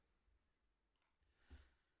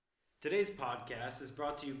Today's podcast is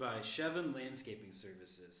brought to you by Chevin Landscaping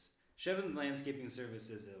Services. Chevin Landscaping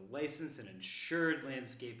Services is a licensed and insured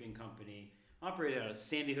landscaping company operated out of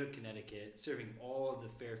Sandy Hook, Connecticut, serving all of the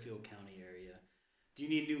Fairfield County area. Do you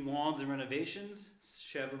need new lawns and renovations?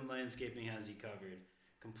 Chevin Landscaping has you covered.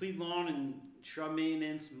 Complete lawn and shrub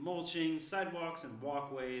maintenance, mulching, sidewalks and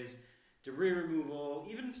walkways, debris removal,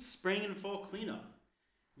 even spring and fall cleanup.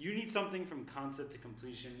 You need something from concept to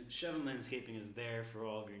completion. Chevin Landscaping is there for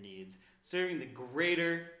all of your needs. Serving the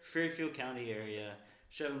greater Fairfield County area,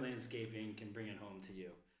 Chevin Landscaping can bring it home to you.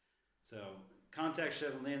 So contact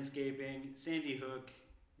Chevin Landscaping, Sandy Hook,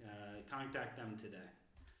 contact them today.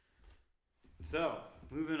 So,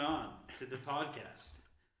 moving on to the podcast.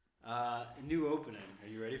 New opening. Are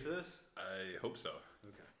you ready for this? I hope so.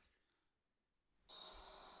 Okay.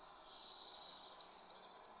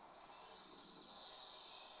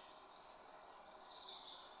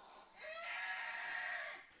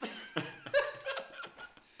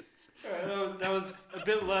 That was a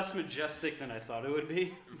bit less majestic than I thought it would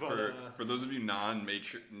be. But, for those of you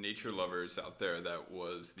nature lovers out there, that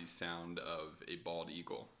was the sound of a bald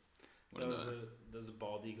eagle. That was a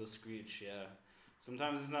bald eagle screech, yeah.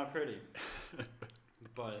 Sometimes it's not pretty,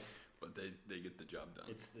 but they get the job done.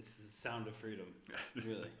 This is the sound of freedom,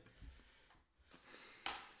 really.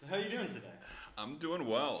 So how are you doing today? I'm doing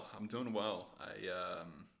well. I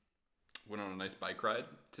went on a nice bike ride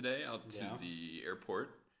today out to the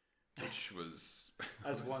airport, which was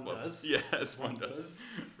as one does. Yeah, as one does.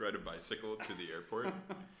 Ride a bicycle to the airport. It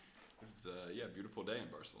was a beautiful day in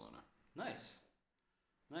Barcelona. Nice.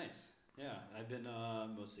 Yeah, I've been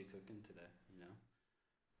mostly cooking today.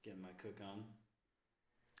 Getting my cook on.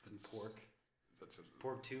 Some pork.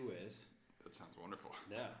 Pork 2 ways. That sounds wonderful.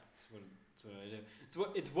 Yeah, that's what I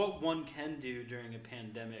do. It's what one can do during a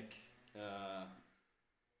pandemic,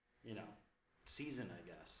 season, I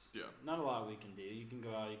guess. Yeah. Not a lot we can do. You can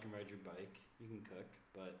go out, you can ride your bike, you can cook,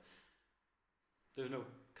 but there's no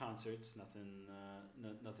concerts,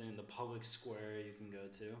 nothing in the public square you can go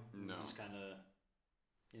to. No. Just kind of,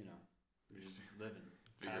 we're just living,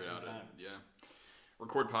 figure passing it out. time. Yeah.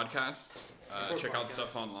 Record podcasts. Check out podcasts.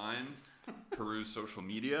 stuff online. Peruse social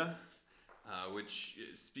media. Which,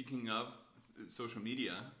 speaking of social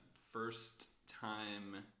media, first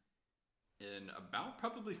time in about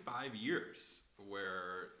probably 5 years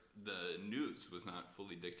where the news was not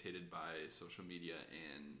fully dictated by social media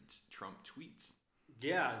and Trump tweets.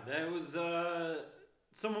 Yeah, that was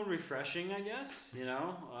somewhat refreshing, I guess,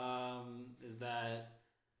 is that,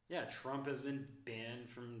 Trump has been banned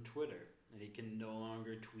from Twitter, and he can no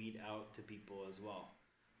longer tweet out to people as well.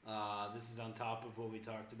 This is on top of what we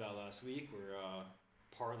talked about last week, where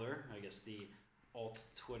Parler, I guess the alt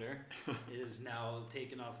Twitter, is now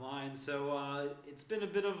taken offline. So it's been a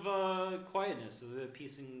bit of quietness, a bit of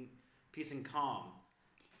peace and calm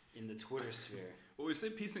in the Twitter sphere. Well, we say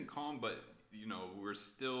peace and calm, but we're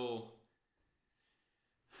still.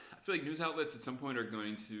 I feel like news outlets at some point are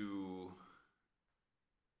going to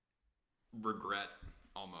regret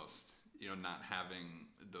almost, not having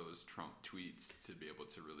those Trump tweets to be able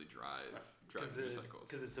to really drive news cycles.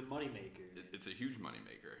 Because it's a moneymaker. It's a huge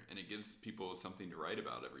moneymaker, and it gives people something to write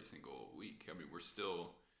about every single week. I mean, we're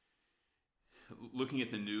still looking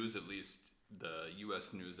at the news, at least the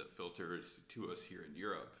U.S. news that filters to us here in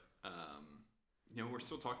Europe. We're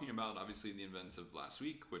still talking about, obviously, the events of last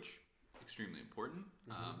week, which extremely important.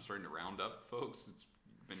 Mm-hmm. Starting to round up folks. It's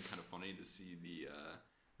been kind of funny to see the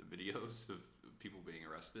videos of people being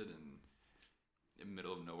arrested in the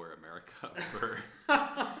middle of nowhere America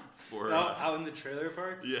for out in the trailer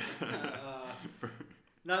park. Yeah.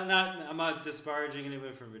 I'm not disparaging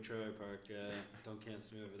anyone from a trailer park. Don't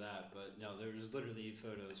cancel me over that. But no, there was literally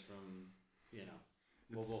photos from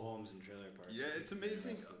mobile homes and trailer parks. Yeah, it's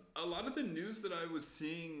amazing. A lot of the news that I was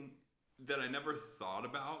seeing that I never thought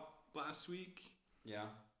about last week. Yeah.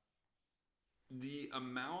 The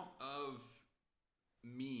amount of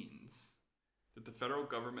means that the federal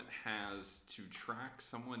government has to track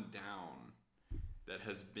someone down that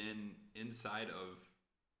has been inside of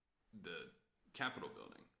the Capitol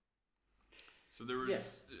building. So there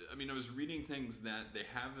was, I was reading things that they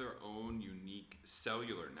have their own unique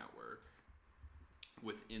cellular network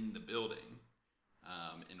within the building.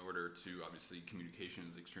 In order to, obviously, communication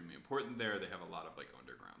is extremely important there. They have a lot of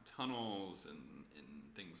underground tunnels and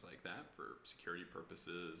things like that for security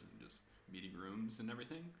purposes and just meeting rooms and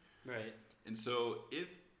everything. Right. And so if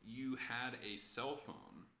you had a cell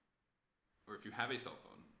phone, or if you have a cell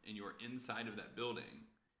phone and you're inside of that building,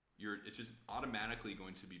 it's just automatically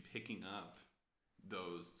going to be picking up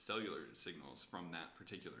those cellular signals from that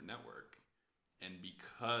particular network. And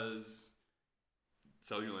because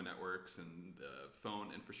cellular networks and the phone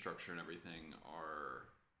infrastructure and everything are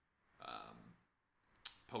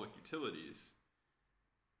public utilities,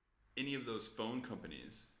 any of those phone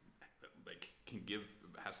companies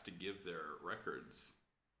has to give their records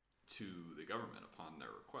to the government upon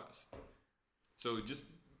their request. So just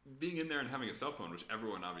being in there and having a cell phone, which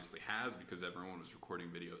everyone obviously has because everyone was recording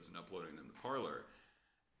videos and uploading them to Parler.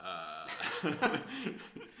 I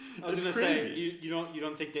was gonna say you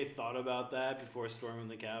don't think they thought about that before storming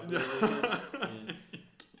the Capitol?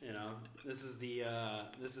 You know, this is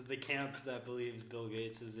the camp that believes Bill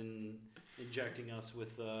Gates is injecting us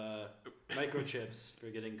with microchips for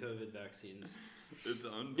getting COVID vaccines. It's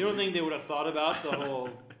unbelievable. You don't think they would have thought about the whole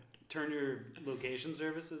turn your location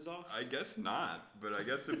services off? I guess not, but I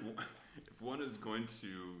guess if one is going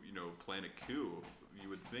to, plan a coup, you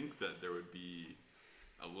would think that there would be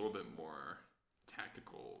a little bit more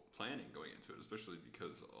tactical planning going into it, especially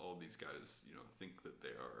because all these guys, think that they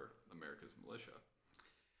are America's militia.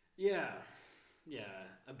 Yeah,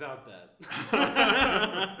 about that.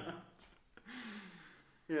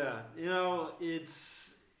 Yeah,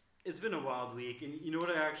 it's been a wild week, and you know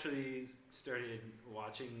what I actually started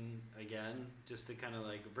watching again, just to kind of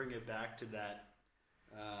like bring it back to that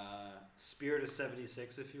spirit of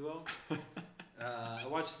 '76, if you will. I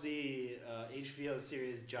watched the HBO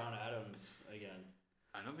series John Adams again.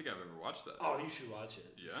 I don't think I've ever watched that. Oh, you should watch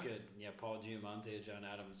it. Yeah? It's good. Yeah, Paul Giamatti, John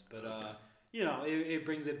Adams. But, okay. It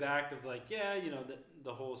brings it back of like,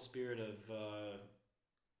 the whole spirit of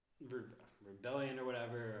rebellion or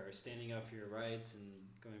whatever, or standing up for your rights and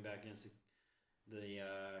going back against the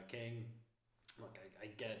king. Look, I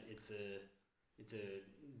get it's a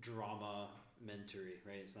drama-mentary,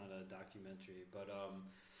 right? It's not a documentary. But,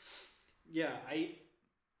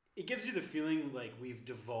 it gives you the feeling like we've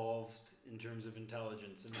devolved in terms of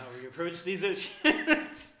intelligence and how we approach these issues.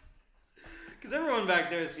 Because everyone back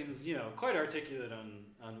there seems, quite articulate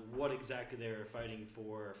on what exactly they're fighting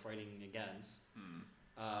for or fighting against.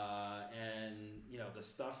 And, the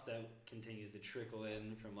stuff that continues to trickle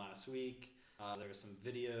in from last week. There were some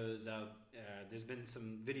videos out. There's been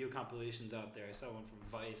some video compilations out there. I saw one from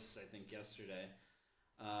Vice, I think, yesterday.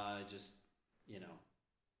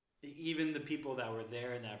 Even the people that were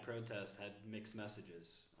there in that protest had mixed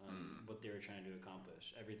messages on what they were trying to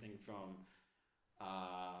accomplish. Everything from,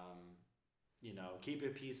 keep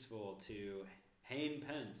it peaceful to Hayne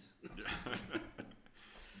Pence.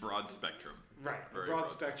 Broad spectrum. Right. Very broad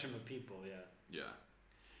spectrum of people, Yeah,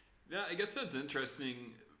 I guess that's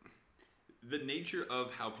interesting. The nature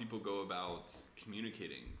of how people go about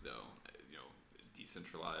communicating, though,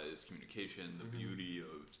 decentralized communication, the beauty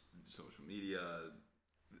of social media,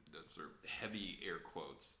 those are heavy air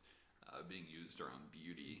quotes being used around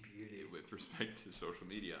beauty with respect to social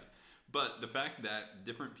media. But the fact that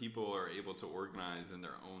different people are able to organize in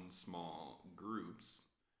their own small groups,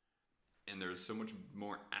 and there's so much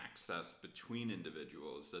more access between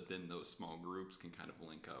individuals that then those small groups can kind of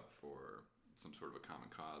link up for some sort of a common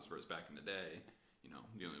cause. Whereas back in the day,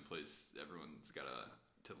 the only place everyone's got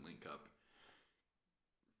to link up,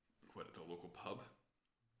 at the local pub?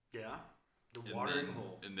 Yeah. The watering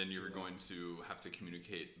hole. And then you're going to have to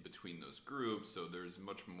communicate between those groups, so there's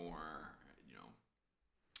much more,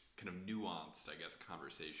 kind of nuanced, I guess,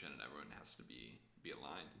 conversation, and everyone has to be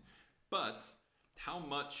aligned. But how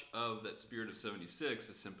much of that spirit of '76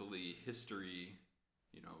 is simply history,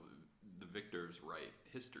 the victors write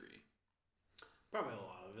history? Probably a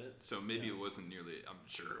lot of it. So maybe it wasn't nearly, I'm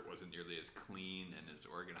sure it wasn't nearly as clean and as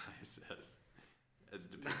organized as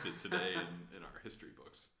depicted today in our history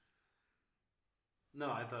books.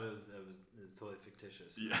 No, I thought it was totally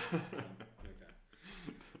fictitious. Yeah. Okay.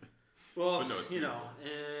 Well, no,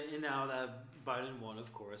 and now that Biden won,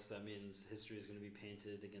 of course, that means history is going to be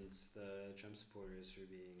painted against Trump supporters for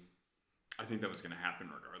being... I think that was going to happen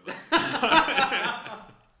regardless.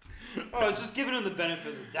 Just giving him the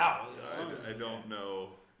benefit of the doubt. I don't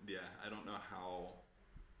know. Yeah, I don't know how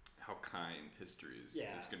kind history is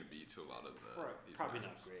going to be to a lot of these probably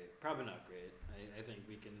matters. Probably not great. I think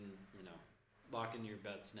we can, lock in your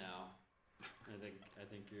bets now. I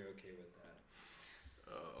think you're okay with that.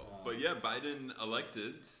 But yeah, Biden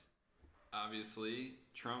elected. Obviously,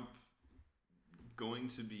 Trump going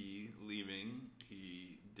to be leaving.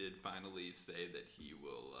 He did finally say that he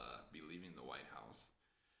will be leaving the White House.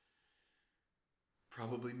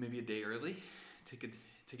 Probably maybe a day early. Take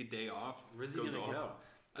a day off. Where's he gonna go?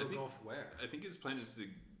 Golf where? I think his plan is to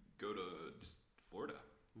go to just Florida.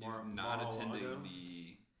 He's not Mar-a-Lago? attending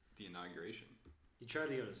the inauguration. He tried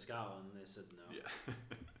to go to Scotland. They said no. Yeah.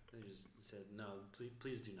 They just said no.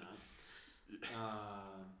 Please do not.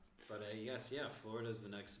 But I guess Florida's the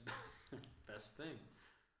next Best thing.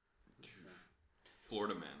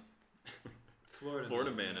 Florida man.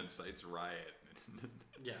 Florida man incites riot.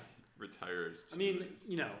 Yeah. Retires. I mean,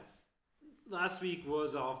 last week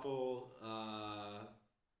was awful.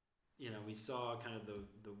 We saw kind of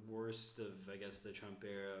the worst of, I guess, the Trump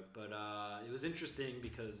era. But it was interesting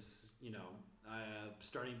because,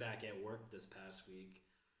 starting back at work this past week,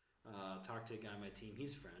 talked to a guy on my team.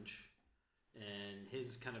 He's French. And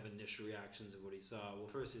his kind of initial reactions of what he saw. Well,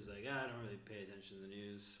 first he was like, I don't really pay attention to the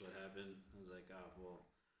news. What happened? I was like, well,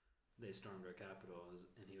 they stormed our capital. And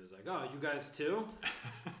he was like, oh, you guys too?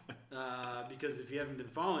 Because if you haven't been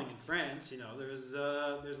following in France, there's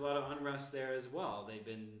a lot of unrest there as well. They've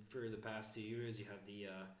been, for the past 2 years, you have the,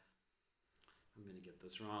 I'm going to get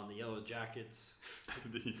this wrong, the yellow jackets,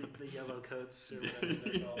 the yellow coats, or whatever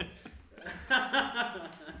they're called.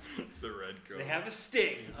 The red coat. They have a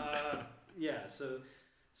sting. So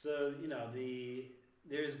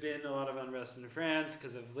there's been a lot of unrest in France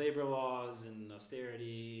because of labor laws and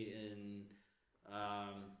austerity and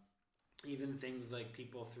even things like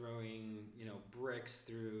people throwing bricks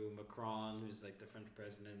through Macron, who's like the French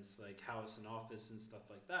president's like house and office and stuff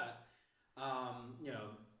like that.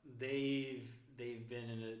 They've been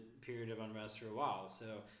in a period of unrest for a while,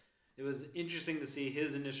 so it was interesting to see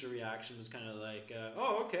his initial reaction was kind of like,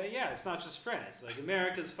 oh, okay, yeah, it's not just France. Like,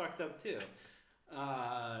 America's fucked up too.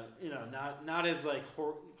 Not as like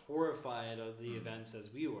horrified of the events as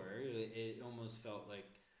we were. It almost felt like,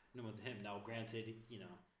 with him. Now, granted,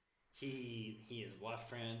 he has left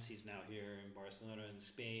France. He's now here in Barcelona in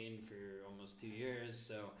Spain for almost 2 years.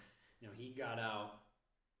 So, he got out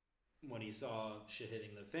when he saw shit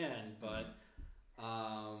hitting the fan. But,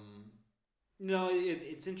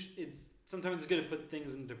 it's sometimes it's good to put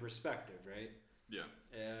things into perspective, right? Yeah.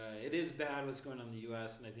 It is bad what's going on in the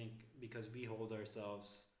U.S., and I think because we hold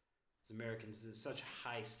ourselves as Americans to such a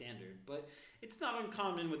high standard. But it's not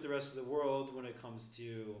uncommon with the rest of the world when it comes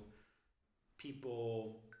to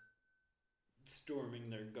people storming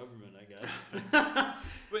their government, I guess.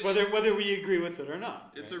 whether we agree with it or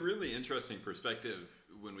not. It's right? A really interesting perspective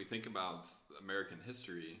when we think about American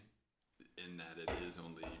history, in that it is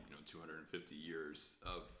only 250 years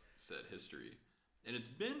of said history, and it's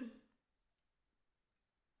been,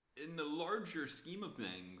 in the larger scheme of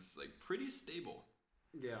things, like pretty stable.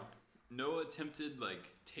 Yeah. No attempted like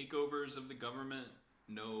takeovers of the government.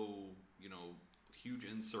 No, huge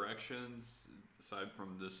insurrections aside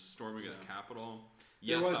from this storming of the Capitol.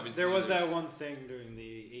 Yes, there was that one thing during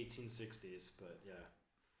the 1860s, but yeah.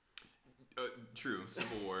 True,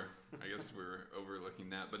 Civil War. I guess we're overlooking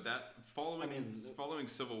that, but that following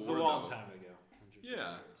Civil War, it's a long time ago.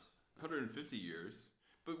 150 years.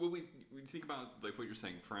 But when we think about like what you're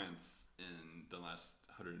saying, France in the last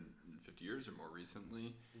 150 years or more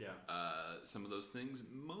recently, some of those things,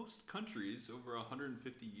 most countries over a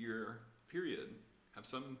 150-year period have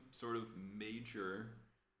some sort of major,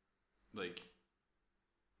 like,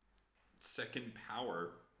 second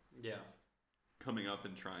power, coming up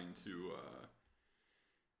and trying to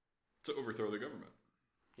overthrow the government.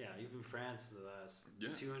 Yeah, even France, the last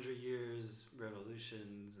 200 years,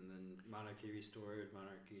 revolutions, and then monarchy restored,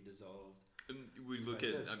 monarchy dissolved. And we look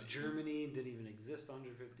at Germany didn't even exist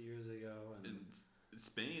 150 years ago. And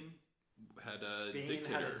Spain had a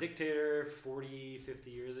dictator 40, 50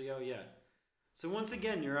 years ago. Yeah. So once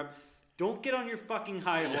again, Europe, don't get on your fucking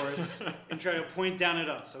high horse and try to point down at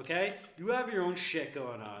us, okay? You have your own shit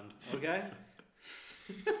going on, okay?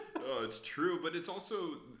 Oh, it's true, but it's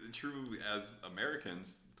also true as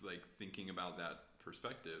Americans, like, thinking about that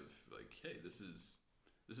perspective, like, hey, this is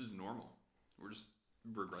normal. We're just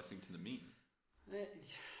regressing to the mean.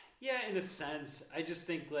 Yeah, in a sense. I just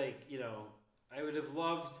think, like, I would have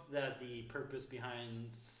loved that the purpose behind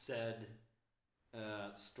said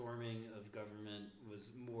storming of government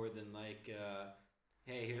was more than like,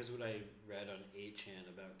 hey, here's what I read on 8chan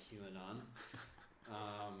about QAnon,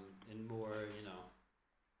 and more,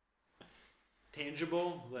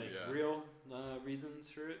 tangible, like real reasons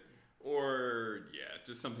for it. Or,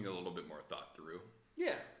 just something a little bit more thought through.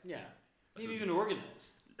 Yeah. Maybe even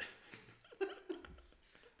organized.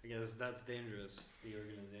 I guess that's dangerous, the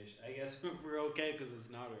organization. I guess we're okay because it's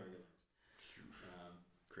not organized.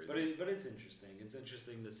 Crazy. But it's interesting. It's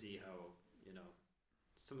interesting to see how,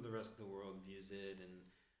 some of the rest of the world views it. And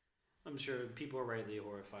I'm sure people are rightly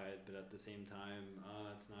horrified, but at the same time,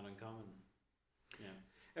 it's not uncommon.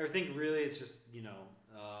 Yeah. I think really it's just,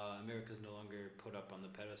 America's no longer put up on the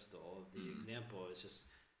pedestal of the example. It's just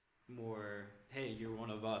more, hey, you're one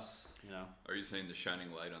of us, Are you saying the shining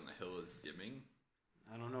light on the hill is dimming?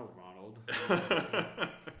 I don't know, Ronald.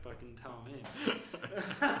 Fucking tell me.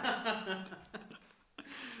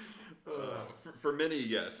 For many,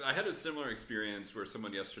 yes. I had a similar experience where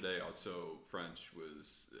someone yesterday, also French,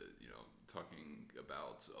 was talking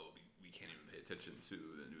about we can't even pay attention to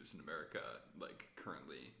the news in America like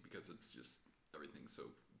currently because it's just everything's so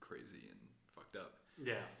crazy and fucked up.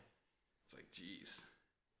 Yeah. It's like, geez,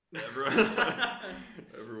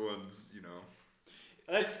 everyone's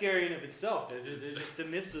That's scary in of itself. They're just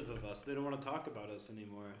dismissive of us. They don't want to talk about us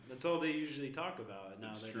anymore. That's all they usually talk about, and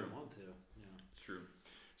now they don't want to. Yeah. It's true.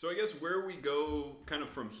 So I guess where we go kind of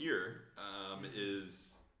from here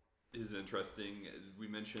is interesting. We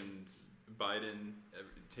mentioned Biden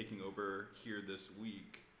taking over here this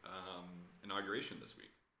week, inauguration this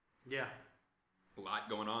week. Yeah. A lot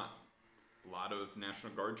going on. A lot of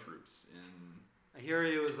National Guard troops in. I hear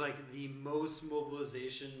it was like the most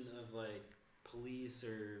mobilization of like police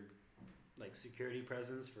or like security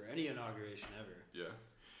presence for any inauguration ever. Yeah.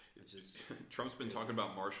 Which is Trump's been talking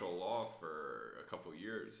about martial law for a couple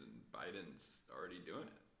years, and Biden's already doing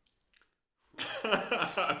it.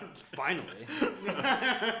 Finally.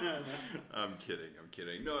 I'm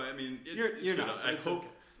kidding. No, I mean you're good. not.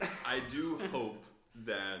 I do hope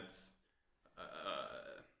that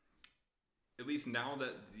at least now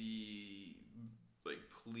that the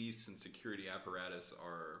police and security apparatus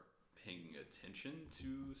are paying attention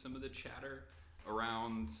to some of the chatter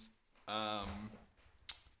around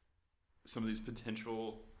some of these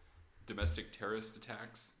potential domestic terrorist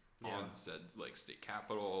attacks on said state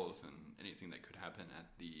capitals and anything that could happen at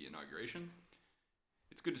the inauguration.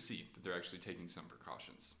 It's good to see that they're actually taking some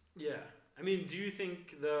precautions. Yeah. I mean, do you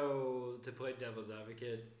think, though, to play devil's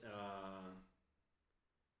advocate,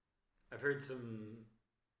 I've heard some,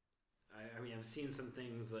 I mean, I've seen some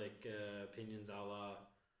things like opinions a la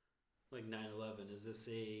like 9/11. Is this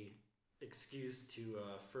a excuse to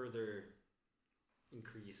further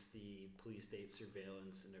increase the police state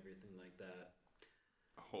surveillance and everything like that?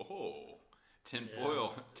 Oh,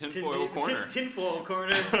 tinfoil corner. Tinfoil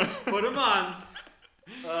corner. Put them on.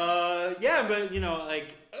 Yeah, but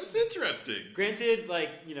that's interesting. Granted,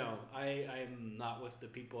 I'm not with the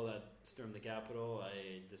people that stormed the Capitol.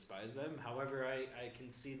 I despise them. However, I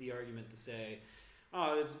can see the argument to say,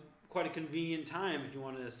 it's quite a convenient time if you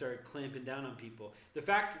want to start clamping down on people. The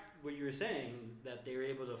fact, what you were saying, that they were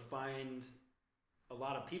able to find a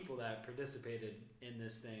lot of people that participated in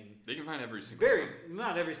this thing. They can find every single one.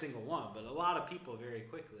 Not every single one, but a lot of people very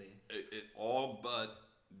quickly. It all but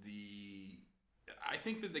I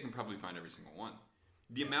think that they can probably find every single one.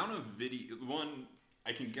 The amount of video,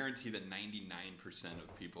 I can guarantee that 99%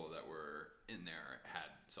 of people that were in there had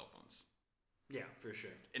cell phones. Yeah, for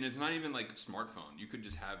sure. And it's not even like smartphone. You could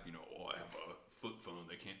just have, I have a flip phone.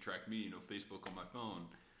 They can't track me, Facebook on my phone.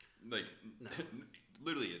 No.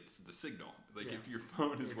 Literally, it's the signal. If your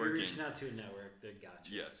phone is working. If you're reaching out to a network, they got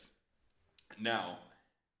you. Yes. Now,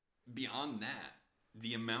 beyond that,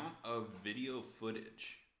 the amount of video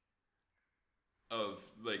footage of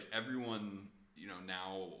everyone,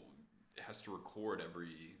 now has to record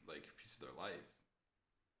every piece of their life.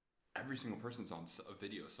 Every single person's on a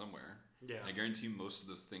video somewhere. Yeah. And I guarantee you most of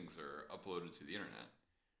those things are uploaded to the internet.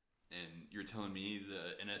 And you're telling me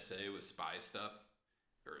the NSA with spy stuff,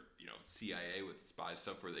 or CIA with spy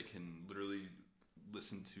stuff, where they can literally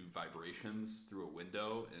listen to vibrations through a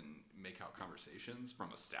window and make out conversations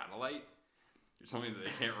from a satellite? You're telling me that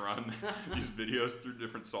they can't run these videos through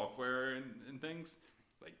different software and things?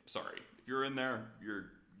 Sorry, if you're in there, you're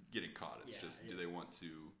getting caught. It's do they want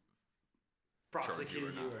to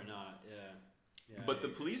prosecute you or not? Yeah. But the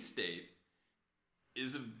police state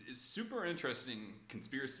is super interesting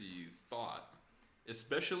conspiracy thought,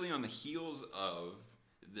 especially on the heels of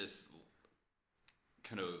this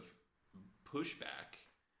kind of pushback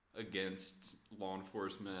against law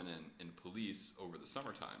enforcement and police over the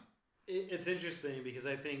summertime. It's interesting because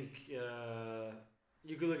I think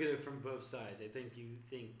you could look at it from both sides. I think you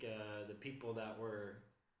think the people that were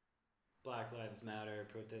Black Lives Matter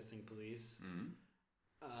protesting police,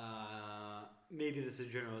 maybe this is a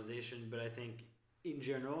generalization, but I think in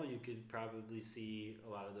general you could probably see a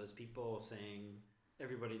lot of those people saying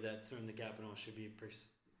everybody that stormed the Capitol should be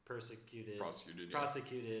prosecuted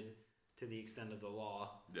to the extent of the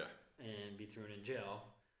law, and be thrown in jail.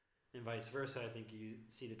 And vice versa, I think you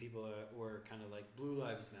see the people that were kind of like Blue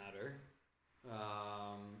Lives Matter,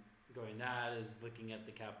 going that is looking at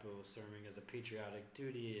the Capitol storming as a patriotic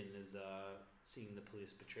duty and is seeing the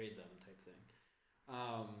police betrayed them type thing.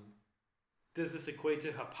 Does this equate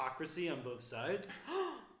to hypocrisy on both sides?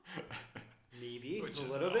 Maybe. Which a is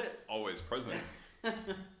little bit. Always present.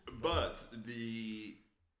 But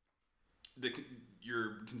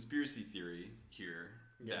your conspiracy theory here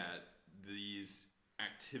that these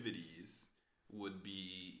activities would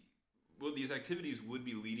well, these activities would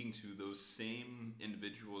be leading to those same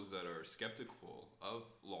individuals that are skeptical of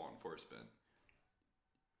law enforcement.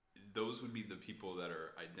 Those would be the people that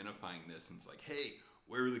are identifying this, and it's like, hey,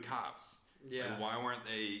 where are the cops? Yeah. Like, why weren't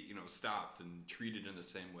they, stopped and treated in the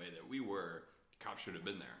same way that we were? Cops should have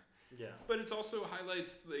been there. Yeah. But it also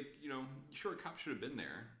highlights, sure, cops should have been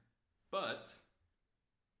there, but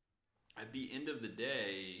at the end of the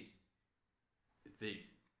day, they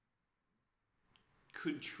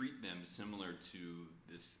could treat them similar to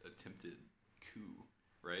this attempted coup,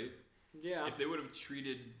 right? Yeah. If they would have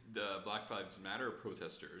treated the Black Lives Matter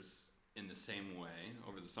protesters in the same way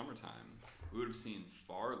over the summertime, we would have seen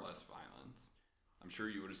far less violence. I'm sure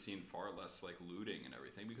you would have seen far less looting and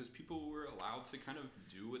everything, because people were allowed to kind of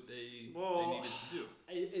do what they needed to do.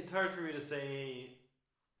 It's hard for me to say,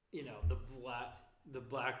 the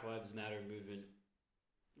Black Lives Matter movement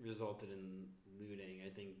resulted in looting. I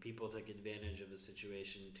think people took advantage of a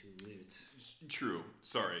situation to loot. True.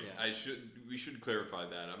 Sorry. Yeah. We should clarify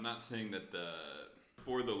that. I'm not saying that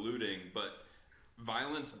for the looting, but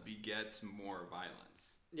violence begets more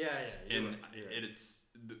violence. Yeah. And right. it's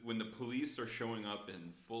when the police are showing up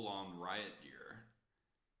in full-on riot gear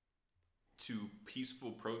to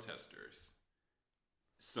peaceful protesters,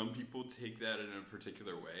 some people take that in a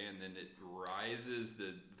particular way, and then it rises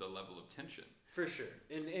the level of tension. For sure.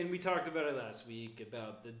 And we talked about it last week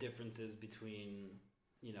about the differences between,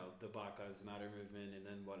 the Black Lives Matter movement and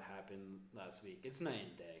then what happened last week. It's night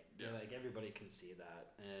and day. Yeah. Everybody can see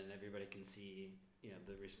that, and everybody can see,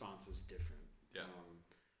 the response was different. Yeah.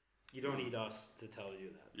 You don't need us to tell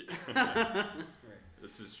you that. Yeah. Right.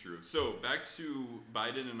 This is true. So back to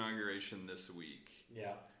Biden inauguration this week.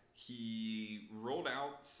 Yeah. He rolled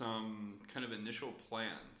out some kind of initial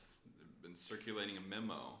plans. They've been circulating a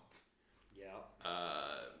memo. Yeah.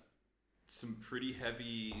 Some pretty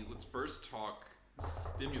heavy. Let's first talk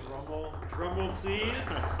stimulus. Drumroll, please.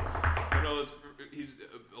 No, he's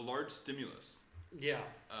a large stimulus. Yeah.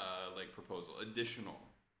 Proposal, additional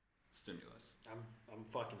stimulus. I'm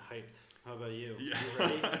fucking hyped. How about you? Yeah. You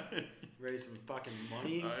ready? Ready some fucking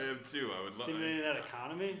money? I am too. I would love stimulating that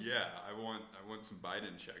economy. Yeah, I want some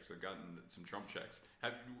Biden checks. I've gotten some Trump checks.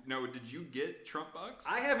 Now, did you get Trump bucks?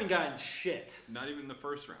 I haven't gotten shit. Not even the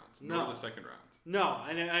first round, No. nor the second round. No,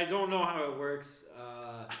 and I don't know how it works.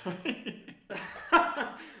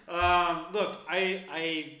 Look,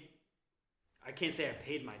 I can't say I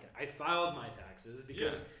paid my I filed my taxes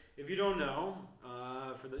because if you don't know,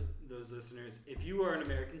 for those listeners, if you are an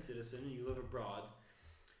American citizen and you live abroad,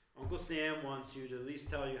 Uncle Sam wants you to at least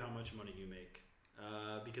tell you how much money you make.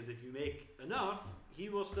 Because if you make enough, he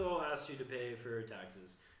will still ask you to pay for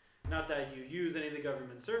taxes. Not that you use any of the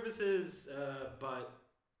government services, but,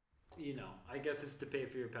 I guess it's to pay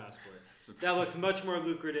for your passport. That looked much more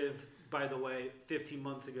lucrative, by the way, 15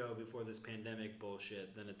 months ago before this pandemic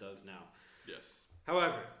bullshit than it does now. Yes.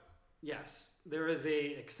 However, yes, there is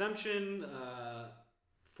a exemption.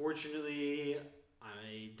 Fortunately,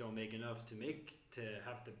 I don't make enough to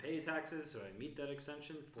have to pay taxes, so I meet that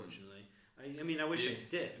exemption. Fortunately, I wish I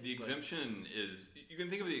did. The exemption is, you can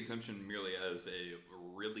think of the exemption merely as a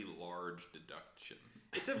really large deduction.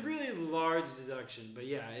 It's a really large deduction, but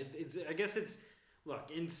yeah, it's. I guess it's. Look,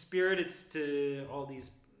 in spirit, it's to all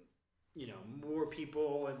these, more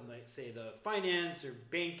people in, say, the finance or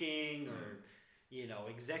banking or,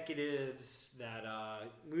 executives that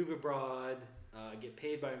move abroad, get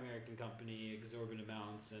paid by an American company exorbitant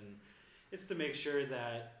amounts, and it's to make sure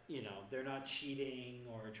that, they're not cheating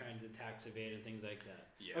or trying to tax evade and things like that.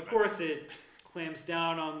 Yeah, of course, it clamps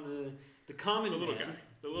down on the common little man, guy.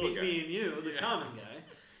 The little guy. me and you, the common guy.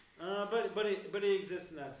 But it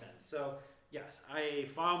exists in that sense. So yes, I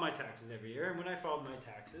file my taxes every year, and when I filed my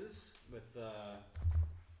taxes with,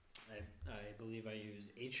 I believe I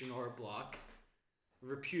use H&R Block,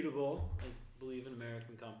 reputable, I believe, an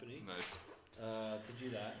American company. Nice. To do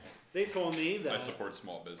that, they told me that I support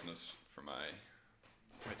small business for my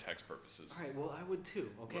tax purposes. All right, well, I would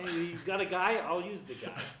too. Okay, you got a guy, I'll use the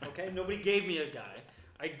guy. Okay, nobody gave me a guy.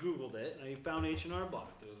 I Googled it and I found H&R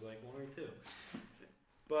Block. It was like one or two.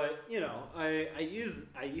 But I used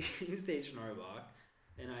H&R Block,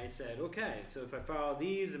 and I said, okay, so if I file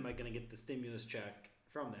these, am I going to get the stimulus check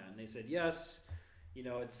from that? And they said yes.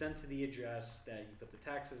 It's sent to the address that you put the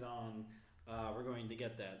taxes on. We're going to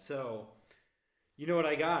get that. So, you know what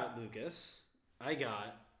I got, Lucas? I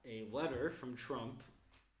got a letter from Trump,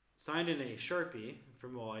 signed in a Sharpie,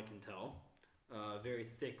 from all I can tell. Very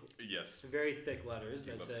thick. Yes. Very thick letters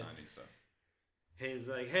that say. Signing stuff. He's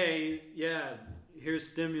like, hey, yeah, here's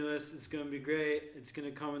stimulus. It's going to be great. It's going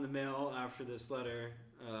to come in the mail after this letter.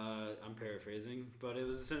 I'm paraphrasing, but it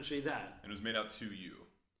was essentially that. And it was made out to you.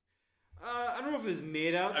 I don't know if it was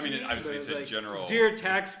made out to me. Obviously but it's it was a like, general. Dear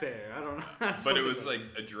taxpayer, I don't know. But it Something was like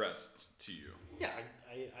addressed to you. Yeah,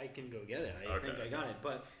 I can go get it. I Okay. think I got it.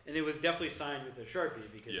 And it was definitely signed with a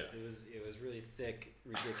Sharpie because Yeah. it was really thick,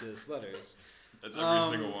 ridiculous letters. That's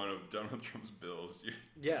every single one of Donald Trump's bills.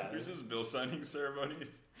 Yeah. There's his bill signing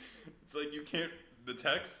ceremonies. It's like you can't. The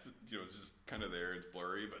text, it's just kind of there. It's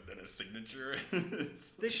blurry, but then his signature.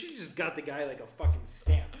 They should have just got the guy like a fucking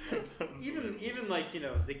stamp. Like, even like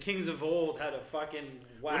the kings of old had a fucking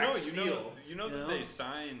wax seal. You know that they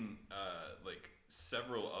sign like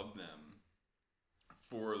several of them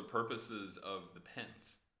for the purposes of the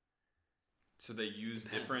pens. So they use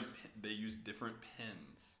different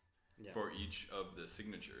pens for each of the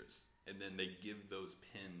signatures, and then they give those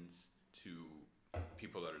pens to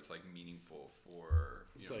people that it's like meaningful for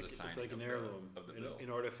the signing it's like an heirloom of the bill, an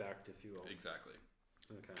artifact, if you will. Exactly.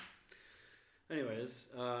 Okay. Anyways,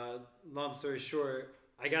 long story short,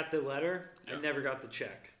 I got the letter. Yeah. I never got the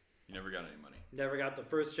check. You never got any money. Never got the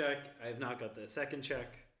first check. I have not got the second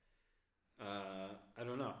check. I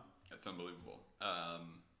don't know. That's unbelievable.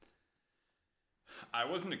 I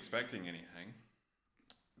wasn't expecting anything,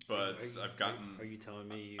 but I've gotten. Are you telling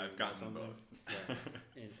me I've gotten something? both. Yeah.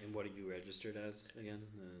 And what are you registered as again?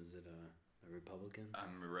 Is it a Republican?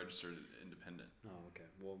 I'm a registered independent. Oh, okay.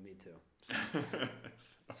 Well, me too.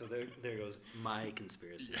 So there goes my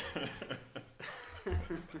conspiracy.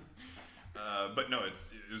 But no, it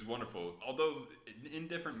was wonderful. Although in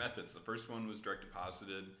different methods. The first one was direct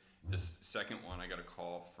deposited. This second one, I got a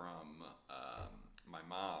call from my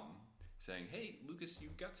mom saying, "Hey, Lucas, you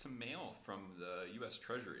got some mail from the U.S.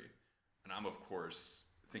 Treasury," and I'm of course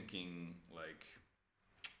thinking like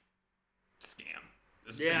scam.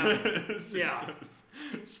 Scam.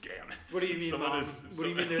 What do you mean, Mom? What do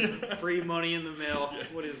you mean there's free money in the mail? Yeah.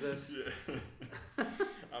 What is this? Yeah.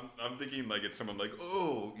 I'm thinking like it's someone like,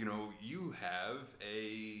 oh, you have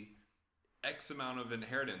a X amount of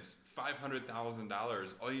inheritance,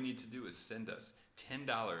 $500,000. All you need to do is send us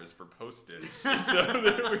 $10 for postage so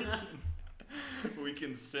that we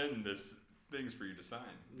can send this things for you to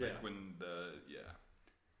sign. Yeah. Like when the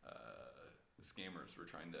scammers were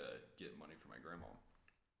trying to get money from my grandma.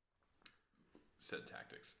 Said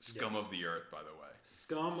tactics. Scum of the earth, by the way.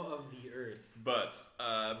 Scum of the earth.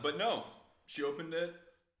 But no, she opened it,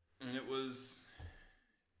 and it was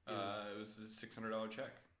a $600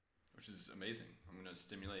 check, which is amazing. I'm going to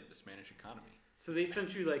stimulate the Spanish economy. So they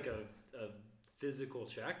sent you like a physical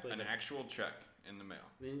check, like an actual check in the mail.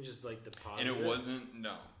 They didn't just like deposit. And it wasn't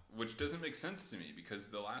which doesn't make sense to me because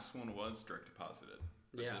the last one was direct deposited.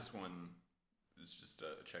 But this one is just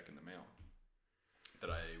a check in the mail that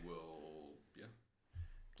I will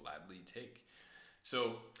gladly take.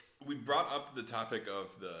 So we brought up the topic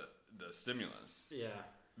of the stimulus. Yeah.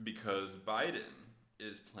 Because Biden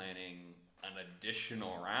is planning an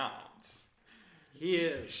additional round. He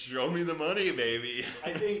is. Show me the money, baby.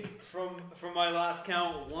 I think from my last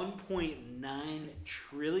count, 1.9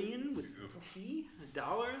 trillion with T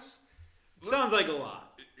dollars. Sounds like a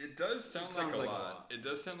lot. It does sound like a lot. It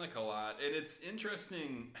does sound like a lot, and it's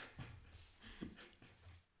interesting.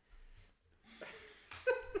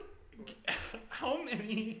 How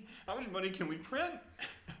much money can we print?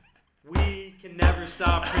 We can never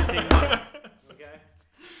stop printing money. Okay?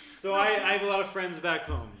 So I have a lot of friends back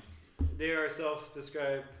home. They are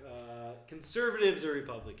self-described conservatives or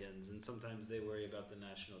Republicans, and sometimes they worry about the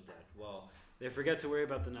national debt. Well, they forget to worry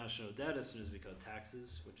about the national debt as soon as we cut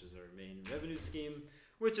taxes, which is our main revenue scheme,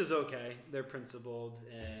 which is okay. They're principled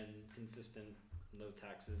and consistent. No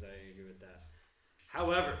taxes, I agree with that.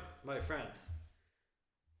 However, my friend,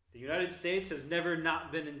 the United States has never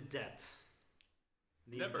not been in debt.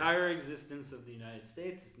 The entire existence of the United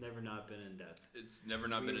States has never not been in debt. It's never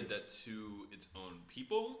not been in debt to its own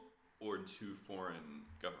people or to foreign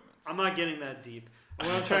governments. I'm not getting that deep. What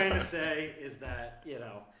I'm trying to say is that,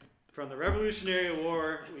 from the Revolutionary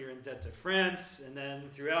War, we were in debt to France, and then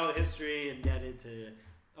throughout history, indebted to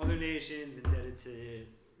other nations, indebted to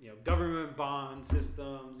government bond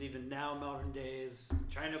systems, even now modern days,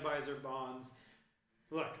 China buys our bonds.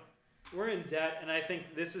 Look, we're in debt, and I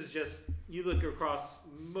think this is just, you look across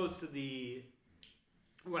most of the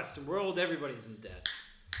Western world, everybody's in debt.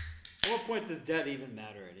 At what point does debt even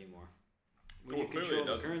matter anymore? When you control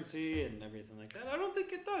the currency and everything like that, I don't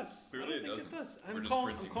think it does. Clearly it does. I'm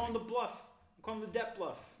calling the bluff. I'm calling the debt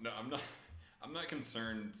bluff. No, I'm not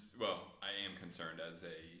concerned. Well, I am concerned as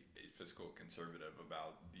a fiscal conservative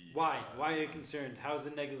about the. Why? Why are you concerned? How does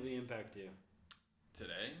it negatively impact you?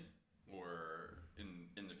 Today, or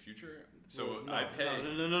in the future? So I pay.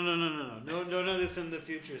 No. None of this in the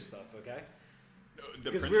future stuff. Okay.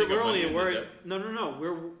 The Because printing of we're money only in the worried. debt? No.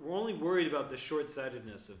 We're only worried about the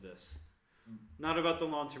short-sightedness of this, not about the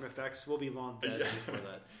long-term effects. We'll be long dead before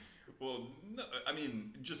that. Well, no, I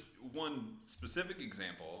mean, just one specific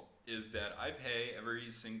example is that I pay every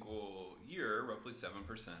single year roughly 7%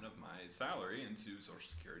 of my salary into Social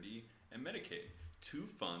Security and Medicaid, two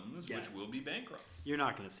funds Yeah. which will be bankrupt. You're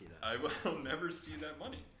not going to see that. I will never see that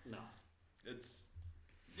money. No. It's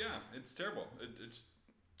terrible. It's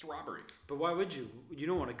robbery. But why would you? You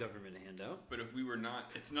don't want a government handout. But if we were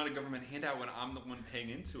not, it's not a government handout when I'm the one paying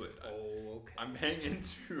into it. Oh, okay. I'm paying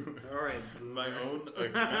into All right, my own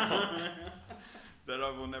account that I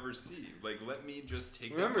will never see. Like, let me just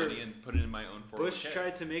take Remember, that money and put it in my own 401k. Bush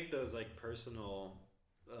tried to make those like personal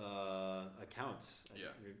accounts. Yeah.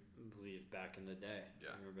 I believe back in the day. Yeah.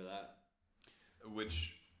 I remember that.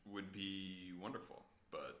 Which would be wonderful,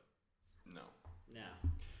 but no. Yeah.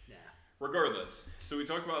 Regardless, so we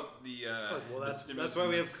talk about the Well, the that's stimulus why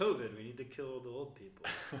we have payments. COVID. We need to kill the old people.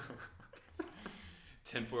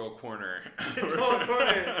 Tinfoil corner. Tinfoil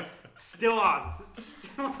corner. Still on.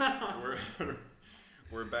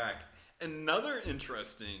 We're back. Another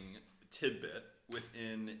interesting tidbit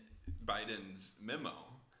within Biden's memo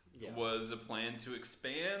was a plan to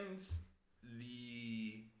expand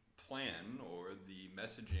the plan or the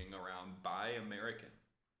messaging around Buy American.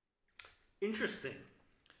 Interesting.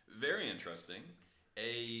 Very interesting.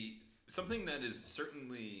 Something that is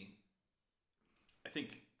certainly, I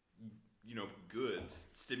think, good.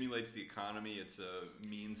 Stimulates the economy. It's a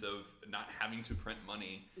means of not having to print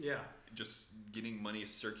money. Yeah. Just getting money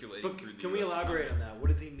circulating But through the can we US elaborate economy. on that? What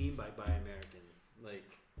does he mean by Buy American?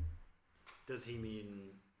 Like, does he mean...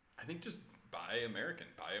 I think just buy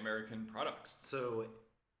American products. So,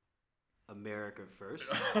 America first?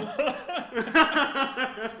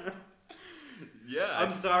 Yeah.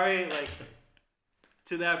 I'm sorry, like,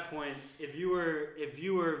 to that point, if you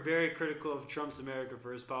were very critical of Trump's America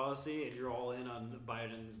First policy and you're all in on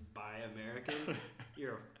Biden's Buy American,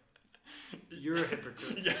 you're a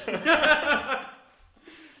hypocrite. Yeah.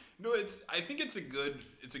 No, I think it's a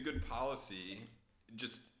good policy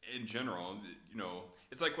just in general.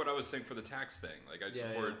 It's like what I was saying for the tax thing. Like, I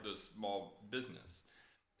support the small business.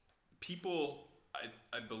 People,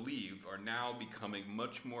 I believe, are now becoming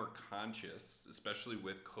much more conscious, especially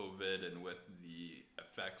with COVID and with the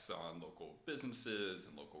effects on local businesses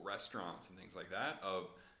and local restaurants and things like that, of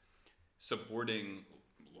supporting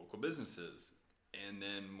local businesses and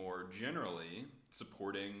then more generally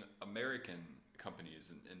supporting American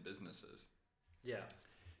companies and businesses. Yeah.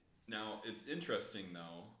 Now, it's interesting,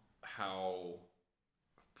 though, how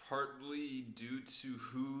partly due to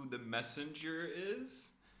who the messenger is,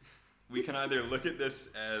 we can either look at this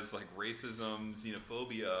as like racism,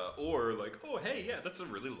 xenophobia, or like, oh, hey, yeah, that's a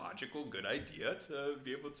really logical, good idea to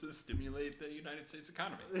be able to stimulate the United States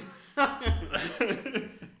economy.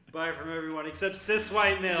 Buy from everyone except cis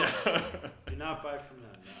white males. Do not buy from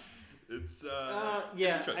them. No. It's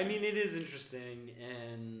I mean, it is interesting,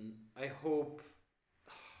 and I hope.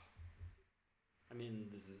 I mean,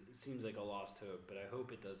 it seems like a lost hope, but I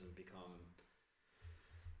hope it doesn't become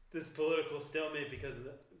this political stalemate because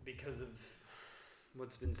of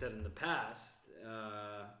what's been said in the past.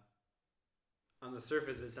 On the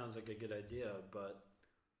surface, it sounds like a good idea, but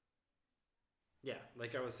yeah,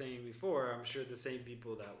 like I was saying before, I'm sure the same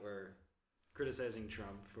people that were criticizing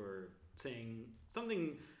Trump for saying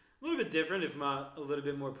something a little bit different, if not a little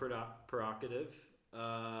bit more provocative,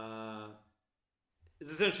 is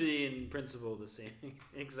essentially in principle the same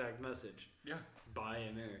exact message. Yeah. Buy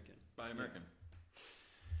American. Buy American.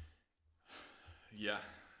 Yeah.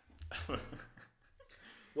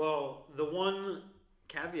 Well, the one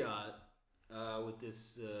caveat with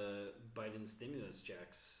this Biden stimulus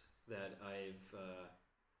checks that I've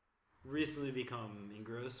recently become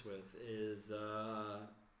engrossed with is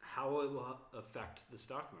how it will affect the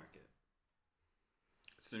stock market.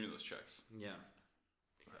 Stimulus checks. Yeah.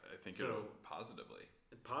 I think So- it'll positively.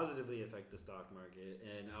 Positively affect the stock market,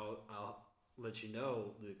 and I'll let you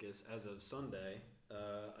know, Lucas, as of Sunday,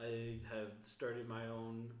 I have started my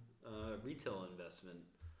own retail investment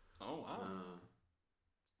Oh, wow.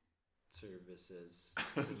 services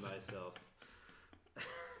to myself,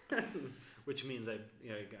 which means I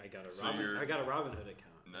got a So Robinhood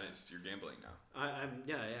account. Nice. You're gambling now.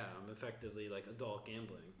 I'm effectively like adult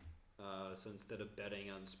gambling. So instead of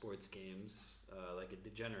betting on sports games like a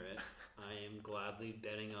degenerate, I am gladly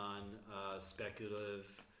betting on speculative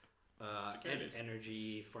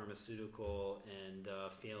energy, pharmaceutical, and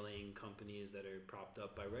failing companies that are propped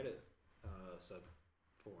up by Reddit sub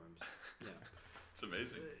forums. Yeah, It's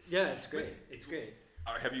amazing. yeah, it's great. It's great.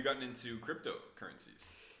 Have you gotten into cryptocurrencies?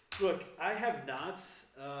 Look, I have not.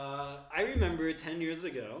 I remember 10 years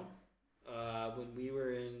ago when we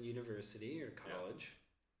were in university or college,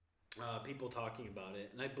 people talking about it.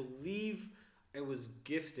 And I believe I was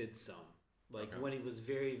gifted some, when it was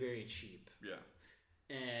very, very cheap. Yeah.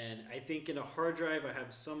 And I think in a hard drive I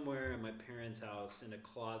have somewhere in my parents' house, in a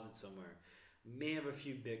closet somewhere, may have a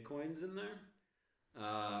few Bitcoins in there.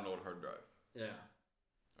 On an old hard drive. Yeah.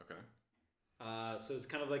 Okay. So it's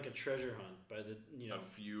kind of like a treasure hunt by the, A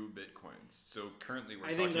few Bitcoins. So currently we're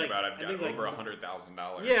I think talking about I've got over like,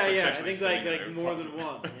 $100,000. Yeah. I think like more than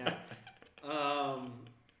one. Yeah.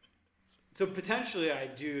 So potentially I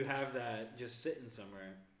do have that just sitting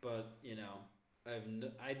somewhere, but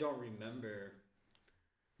I don't remember.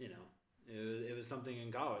 It was something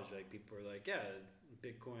in college. Like people were like, yeah,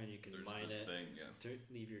 Bitcoin, you can mine it. Thing, to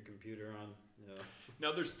leave your computer on.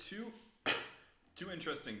 Now there's two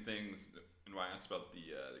interesting things in why I asked about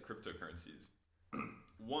the cryptocurrencies.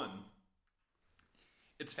 One,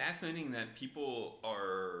 it's fascinating that people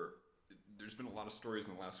are. There's been a lot of stories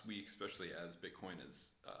in the last week, especially as Bitcoin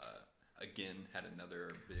has again had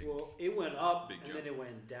another big. Well, it went up big and jump. then it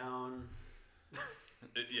went down.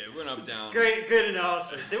 It went up, down. Good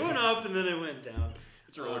analysis. It went up and then it went down.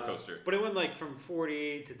 It's a roller coaster. But it went like from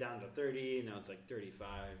 40 to down to 30, and now it's like 35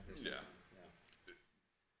 or something. Yeah.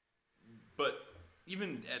 But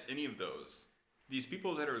even at any of those, these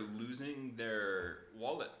people that are losing their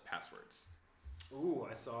wallet passwords. Ooh,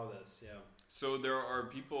 I saw this, yeah. So there are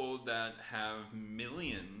people that have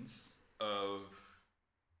millions of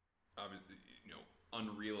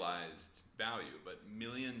unrealized value, but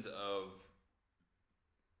millions of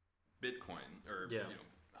Bitcoin, or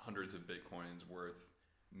hundreds of Bitcoins worth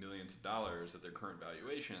millions of dollars at their current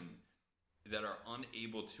valuation, that are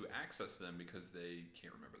unable to access them because they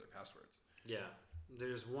can't remember their passwords. Yeah.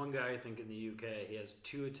 There's one guy, I think, in the UK, he has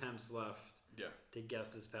 2 attempts left to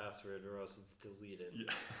guess his password or else it's deleted.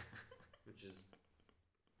 Yeah. Which is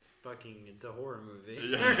it's a horror movie.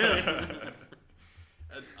 Yeah.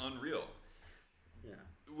 That's unreal. Yeah.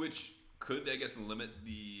 Which could, I guess, limit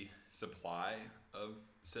the supply of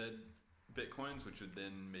said Bitcoins, which would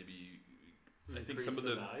then maybe... I think some of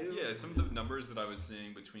the value? some of the numbers that I was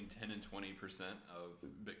seeing, between 10 and 20% of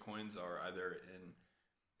Bitcoins are either in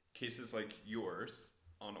cases like yours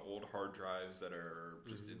on old hard drives that are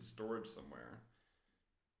just in storage somewhere,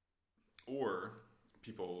 or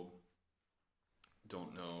people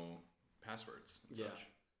don't know passwords and such.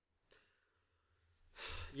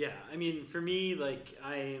 Yeah, I mean, for me,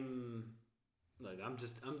 I'm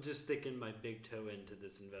just sticking my big toe into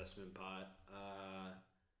this investment pot.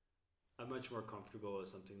 I'm much more comfortable with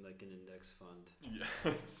something like an index fund.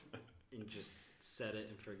 Yes. And just set it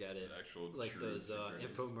and forget it. Actual like those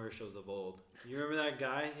infomercials of old. You remember that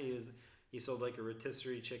guy? He sold like a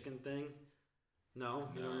rotisserie chicken thing. No,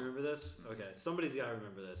 you don't remember this? Okay, somebody's got to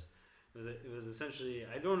remember this. It was essentially,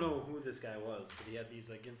 I don't know who this guy was, but he had these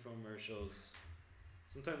like infomercials.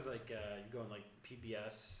 Sometimes you go on like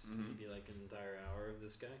PBS, maybe like an entire hour of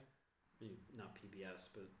this guy. I mean, not PBS,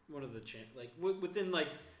 but one of the within like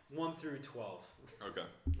 1 through 12. Okay.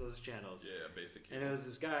 Those channels. Yeah, basic. And it was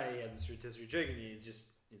this guy. He had this rotisserie chicken.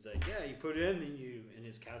 He's like, yeah, you put it in, and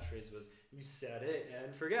his catchphrase was, "You set it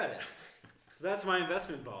and forget it." So that's my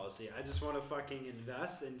investment policy. I just want to fucking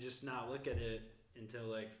invest and just not look at it until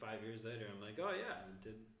like 5 years later. I'm like, oh yeah,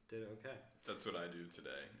 did okay. That's what I do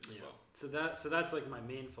today as well. So that's like my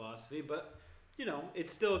main philosophy, but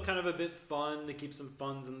it's still kind of a bit fun to keep some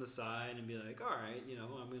funds on the side and be like, all right,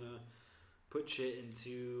 I'm gonna put shit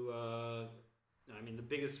into. The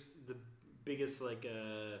biggest like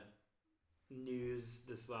news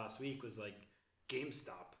this last week was like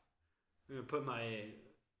GameStop. I'm gonna put my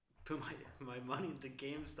money into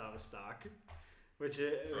GameStop stock, which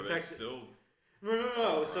are they still?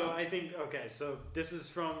 No. So I think so this is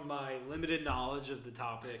from my limited knowledge of the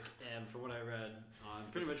topic and from what I read on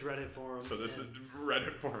pretty much Reddit forums. So this is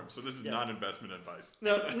Reddit forums. So this is not investment advice.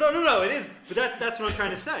 No. It is, but that's what I'm trying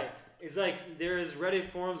to say. Is like there is Reddit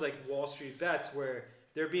forums like Wall Street Bets where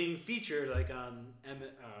they're being featured like on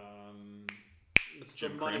what's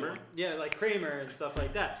Jim the money Cramer? one? Yeah, like Kramer and stuff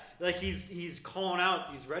like that. Like he's calling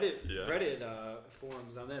out these Reddit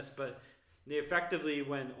forums on this, but they effectively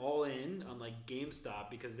went all in on like GameStop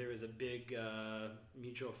because there was a big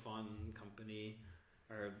mutual fund company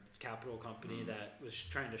or capital company that was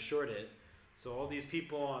trying to short it. So all these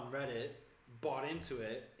people on Reddit bought into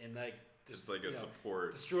it and like it's like a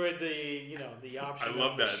support. Destroyed the option. I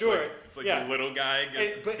love that. Short. It's like the little guy.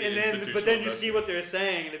 But then you see what they're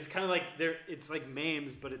saying, and it's kind of like it's like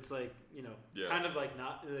memes, but it's like kind of like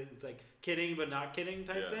not. It's like kidding but not kidding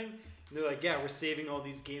type thing. And they're like, yeah, we're saving all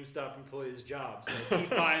these GameStop employees' jobs. So keep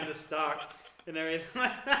buying the stock and everything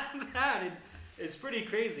like that. It's pretty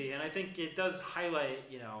crazy, and I think it does highlight,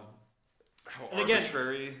 how and again,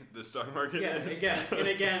 arbitrary the stock market is.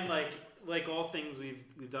 Again, like all things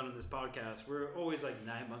we've done in this podcast, we're always like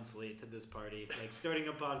 9 months late to this party. Like starting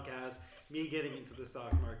a podcast, me getting into the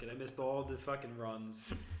stock market, I missed all the fucking runs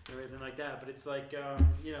and everything like that. But it's like,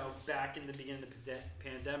 back in the beginning of the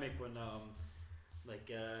pandemic when,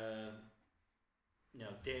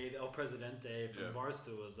 Dave El Presidente from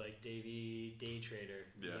Barstool was like Davey Day Trader.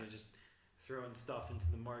 Yeah. Just throwing stuff into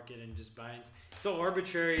the market and just buying. It's all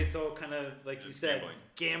arbitrary. It's all kind of like you said,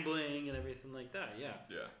 gambling and everything like that. Yeah.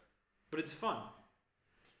 Yeah. But it's fun.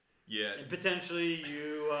 Yeah. And potentially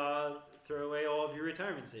you throw away all of your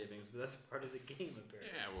retirement savings, but that's part of the game,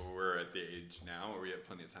 apparently. Yeah. Well, we're at the age now where we have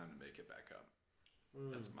plenty of time to make it back up.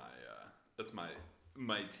 That's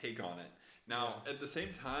my take on it. Now, at the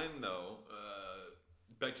same time, though,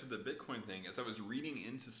 back to the Bitcoin thing. As I was reading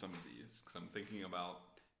into some of these, because I'm thinking about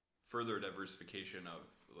further diversification of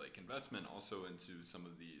like investment also into some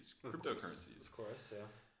of these cryptocurrencies. Of course, yeah.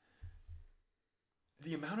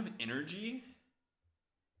 The amount of energy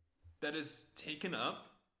that is taken up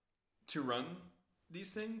to run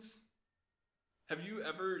these things. Have you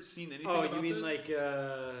ever seen anything about this? Oh, you mean like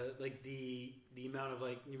the amount of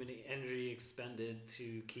energy expended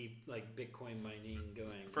to keep like Bitcoin mining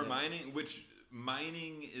going? For mining, which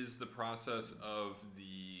mining is the process of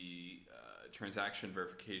the transaction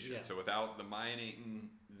verification. Yeah. So without the mining,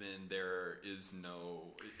 then there is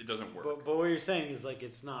it doesn't work. But what you're saying is like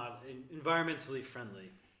it's not environmentally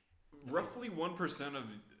friendly. Roughly 1% of,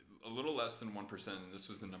 a little less than 1%, and this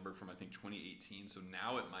was the number from I think 2018, so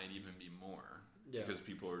now it might even be more. Yeah. Because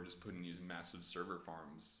people are just putting these massive server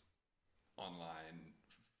farms online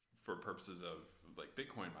for purposes of like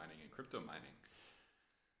Bitcoin mining and crypto mining.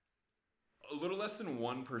 A little less than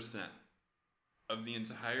 1% of the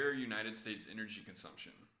entire United States energy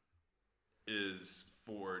consumption is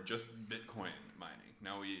for just Bitcoin mining.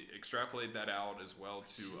 Now we extrapolate that out as well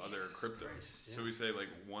to other cryptos. Christ, yeah. So we say like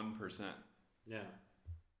 1% Yeah.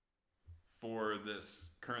 for this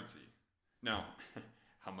currency. Now,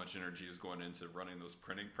 how much energy is going into running those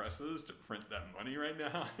printing presses to print that money right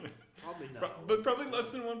now? Probably not. But probably less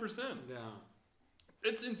than 1%. Yeah.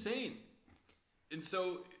 It's insane. And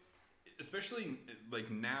so, especially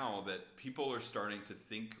like now that people are starting to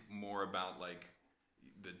think more about like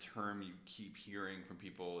the term you keep hearing from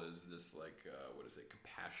people is this like, what is it,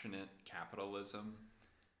 compassionate capitalism?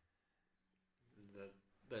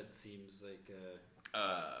 That seems like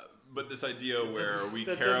but this idea where we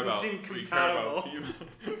that care doesn't about seem people,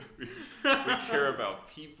 we care about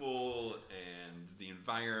people and the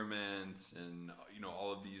environment and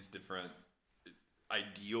all of these different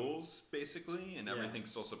ideals basically, and everything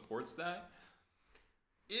still supports that.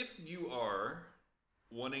 If you are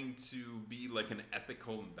wanting to be like an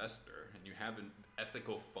ethical investor and you have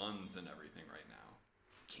ethical funds and everything right now,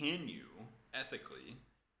 can you ethically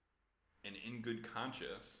and in good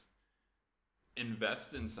conscience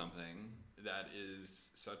invest in something that is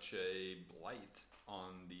such a blight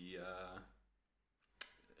on the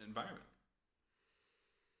environment?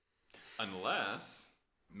 Unless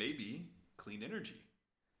maybe clean energy,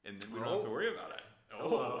 and then we don't have to worry about it.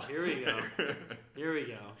 Oh, here we go. Here we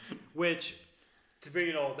go. Which, to bring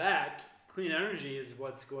it all back, clean energy is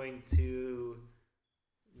what's going to,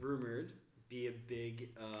 rumored, be a big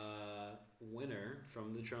winner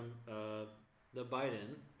from the Trump, the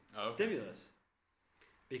Biden stimulus,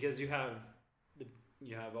 because you have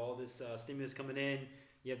all this stimulus coming in.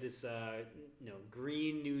 You have this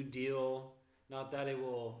Green New Deal. Not that it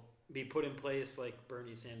will be put in place like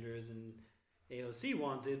Bernie Sanders and AOC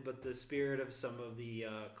wanted, but the spirit of some of the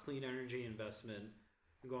clean energy investment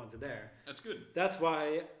going to there. That's good. That's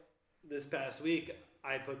why this past week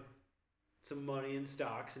I put some money in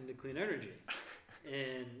stocks into clean energy.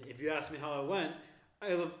 And if you ask me how it went,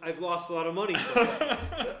 I've lost a lot of money.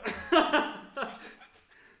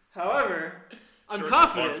 However, I'm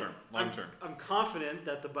confident. Long term. I'm confident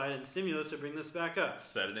that the Biden stimulus will bring this back up.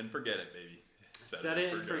 Set it and forget it, baby. Set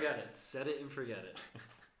it and forget it. Set it and forget it.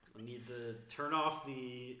 I need to turn off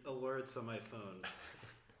the alerts on my phone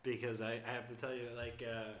because I have to tell you,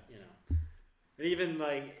 and even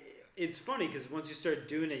like it's funny because once you start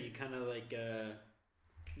doing it, you kind of like,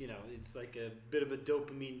 it's like a bit of a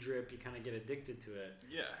dopamine drip. You kind of get addicted to it.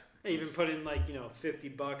 Yeah. I even put in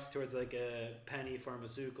 $50 towards like a penny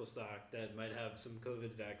pharmaceutical stock that might have some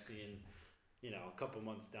COVID vaccine, a couple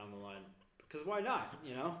months down the line. Because why not?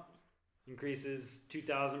 Increases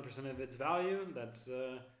 2,000% of its value. That's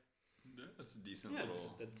a decent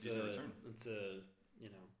little decent return. It's a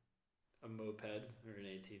a moped or an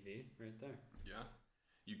ATV right there. Yeah.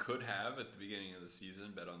 You could have, at the beginning of the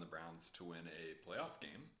season, bet on the Browns to win a playoff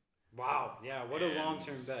game. Wow, yeah, what a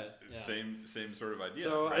long-term bet. Yeah. Same sort of idea.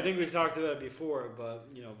 So right? I think we've talked about it before, but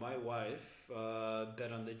my wife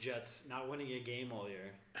bet on the Jets not winning a game all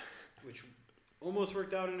year, which almost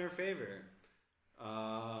worked out in her favor.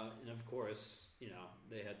 And of course,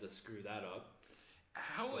 they had to screw that up.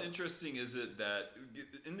 How interesting is it that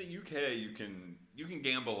in the UK you can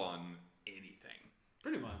gamble on anything?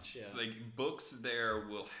 Pretty much, yeah. Like books there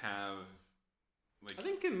will have I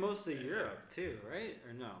think in mostly Europe too, right?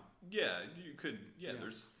 Or no? Yeah, you could. Yeah,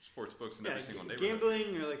 there's sports books in every single neighborhood.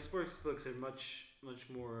 Gambling or like sports books are much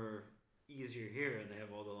more easier here, and they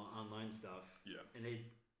have all the online stuff. Yeah, and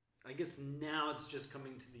I guess now it's just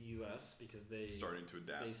coming to the U.S. because they starting to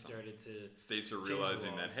adapt. They started to. States are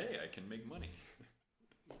realizing that hey, I can make money.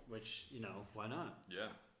 Which why not? Yeah.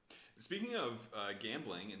 Speaking of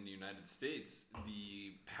gambling in the United States,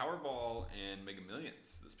 the Powerball and Mega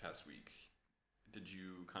Millions this past week. Did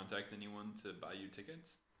you contact anyone to buy you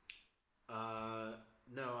tickets?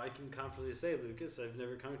 No, I can confidently say, Lucas, I've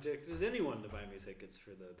never contacted anyone to buy me tickets for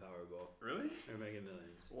the Powerball. Really? Or Mega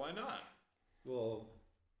Millions. Why not? Well,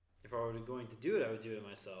 if I were going to do it, I would do it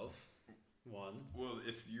myself. One. Well,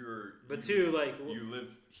 if you're... But two, you live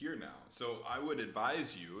here now, so I would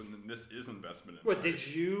advise you, and this is investment advice. What, did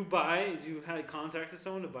you had contacted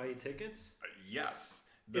someone to buy you tickets? Yes.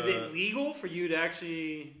 Is it legal for you to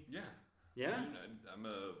actually... Yeah. Yeah? I'm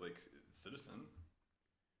a citizen.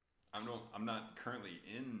 I'm not currently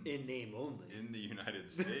in name only in the United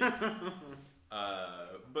States.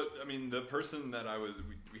 But I mean, the person that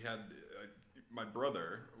we had, my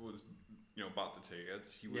brother was, bought the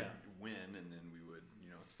tickets. He would win, and then we would,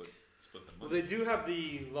 split the money. Well, they do have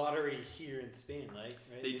the lottery here in Spain, right?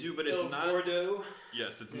 They do, but it's not. Bordeaux.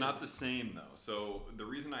 Yes, it's not the same though. So the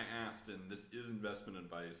reason I asked, and this is investment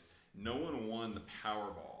advice, no one won the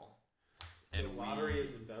Powerball. And the lottery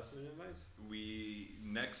is investment advice?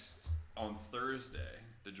 On Thursday,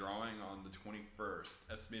 the drawing on the 21st,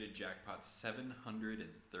 estimated jackpot $730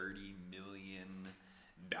 million.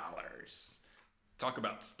 Talk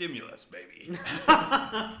about stimulus, baby.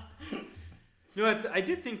 I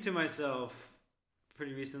did think to myself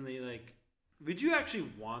pretty recently, would you actually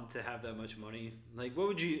want to have that much money? Like,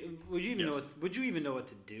 would you even know what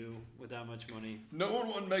to do with that much money? No one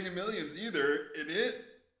won Mega Millions either, and it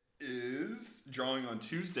is drawing on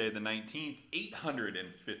Tuesday the 19th, $850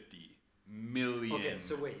 million. Okay,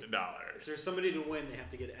 so wait. If there's somebody to win, they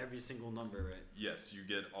have to get every single number right. Yes, you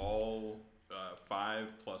get all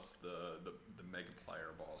 5 plus the Mega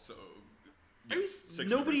Player Ball. So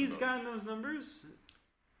nobody's gotten those numbers?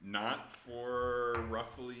 Not for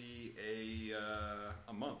roughly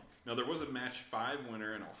a month. Now, there was a match 5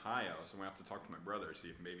 winner in Ohio, so we have to talk to my brother, see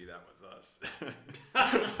if maybe that was us.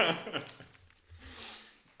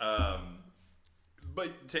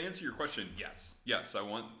 But to answer your question, yes,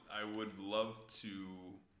 I would love to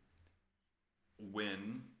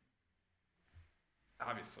win,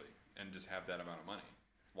 obviously, and just have that amount of money.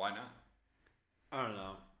 Why not? I don't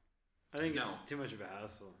know. I think it's too much of a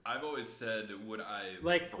hassle. I've always said, would I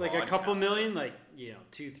like a couple million,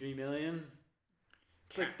 2-3 million?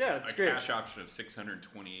 It's it's great. A cash option of $628.2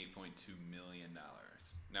 million.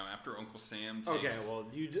 Now, after Uncle Sam takes... Okay, well,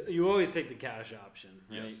 you always take the cash option,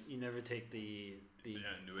 right? Yes. You never take the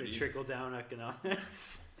trickle-down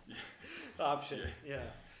economics option. Yeah.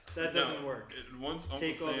 That doesn't work. Once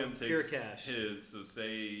Uncle Sam takes his, so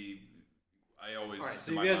say... I always... All right,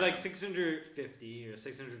 so you had 650 or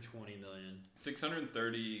 620 million.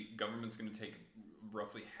 630, government's going to take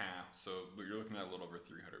roughly half, so you're looking at a little over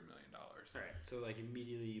 $300 million. All right, so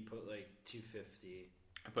immediately you put 250...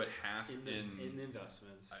 I put half in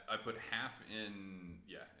investments. I put half in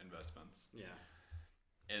investments. Yeah.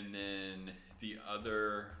 And then the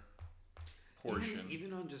other portion,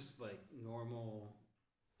 even on just normal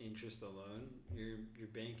interest alone, you're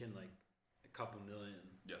banking a couple million.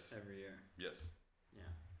 Yes. Every year. Yes. Yeah.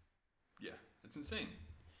 Yeah, it's insane.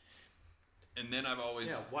 And then I've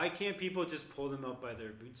always why can't people just pull them up by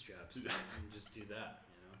their bootstraps and just do that?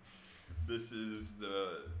 This is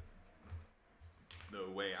the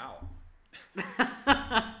way out.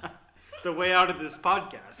 The way out of this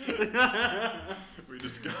podcast. We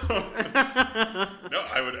just go. No,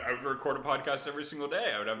 I would record a podcast every single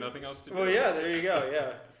day. I would have nothing else to do. Oh yeah, there you go.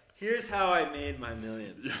 Yeah. Here's how I made my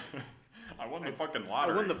millions. I won the fucking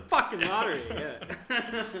lottery. I won the fucking lottery. Yeah.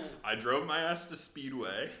 I drove my ass to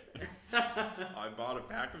Speedway. I bought a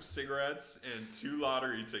pack of cigarettes and 2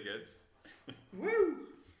 lottery tickets. Woo!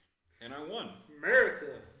 And I won.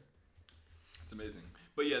 America. It's amazing.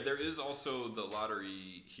 But yeah, there is also the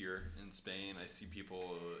lottery here in Spain. I see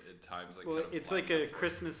people at times like. Well, kind of it's like a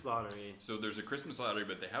Christmas lottery. So there's a Christmas lottery,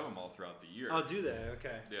 but they have them all throughout the year. Oh, do they?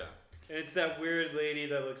 Okay. Yeah. And it's that weird lady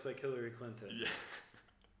that looks like Hillary Clinton. Yeah.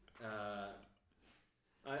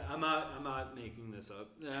 I'm not making this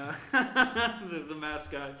up. The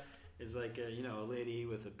mascot is like a lady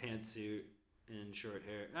with a pantsuit and short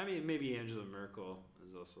hair. I mean, maybe Angela Merkel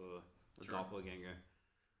is also a doppelganger,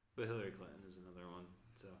 but Hillary Clinton is another one.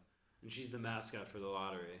 So, and she's the mascot for the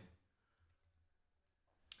lottery.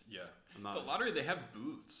 Yeah. The lottery, they have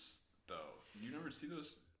booths though. You never see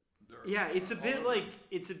those. Yeah, it's a bit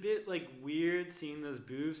like weird seeing those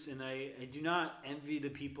booths, and I do not envy the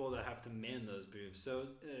people that have to man those booths. So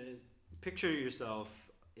picture yourself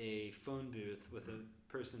a phone booth with a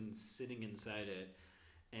person sitting inside it,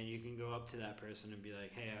 and you can go up to that person and be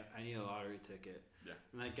like, "Hey, I need a lottery ticket." Yeah.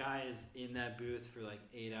 And that guy is in that booth for like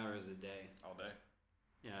 8 hours a day. All day.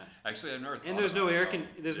 Yeah. Actually, I've never thought and there's no air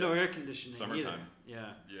no air conditioning Summertime. either.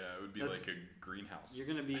 Yeah. Yeah, it would be like a greenhouse. You're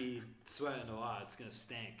gonna be sweating a lot. It's gonna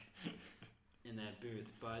stink in that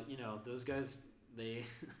booth. But those guys, they're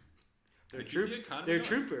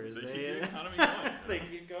troopers. They keep the economy going. They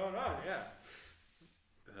keep going on. Yeah.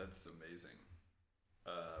 That's amazing.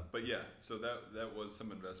 But yeah, so that was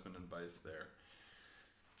some investment advice there.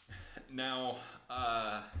 Now,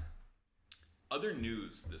 other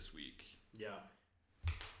news this week. Yeah.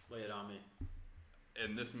 Lay it on me.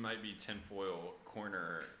 And this might be tinfoil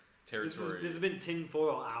corner territory. This has been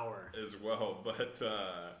tinfoil hour as well. But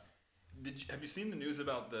have you seen the news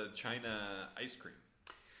about the China ice cream?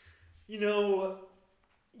 You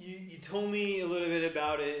told me a little bit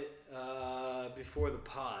about it before the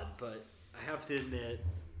pod, but I have to admit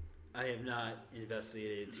I have not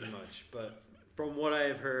investigated too much. But from what I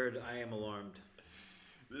have heard, I am alarmed.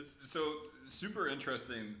 So super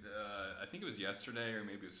interesting. I think it was yesterday, or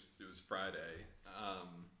maybe it was Friday.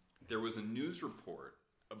 There was a news report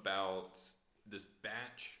about this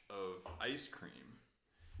batch of ice cream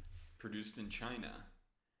produced in China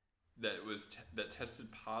that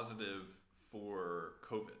tested positive for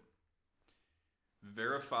COVID.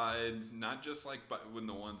 Verified, not just like when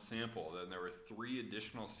the one sample. Then there were 3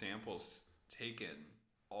 additional samples taken.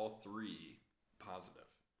 All 3 positive.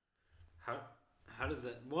 How does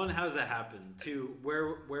that? One, how does that happen? 2,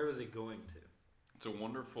 where was it going to? It's a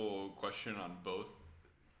wonderful question on both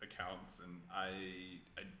accounts, and I'm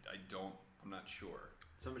not sure.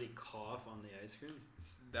 Somebody cough on the ice cream?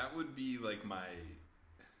 That would be like my,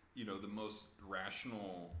 the most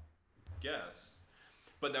rational guess.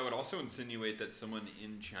 But that would also insinuate that someone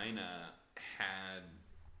in China had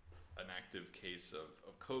an active case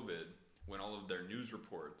of COVID when all of their news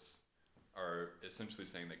reports are essentially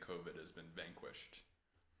saying that COVID has been vanquished.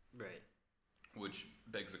 Right. Which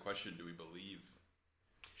begs the question,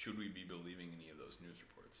 should we be believing any of those news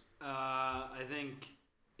reports? I think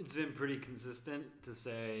it's been pretty consistent to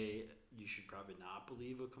say you should probably not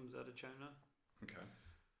believe what comes out of China. Okay.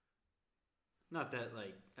 Not that,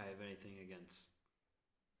 I have anything against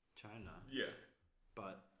China. Yeah.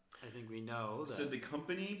 But I think we know that... So the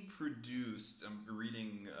company produced, I'm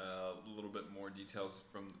reading a little bit more details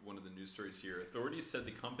from one of the news stories here. Authorities said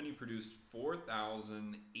the company produced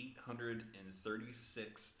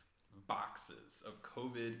 4,836 boxes of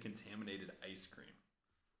COVID-contaminated ice cream.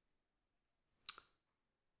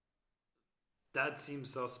 That seems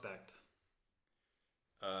suspect.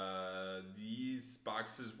 These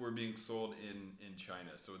boxes were being sold in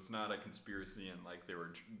China, so it's not a conspiracy and they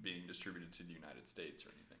were being distributed to the United States or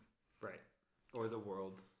anything. Right. Or the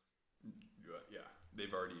world. Yeah,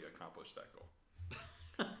 they've already accomplished that goal.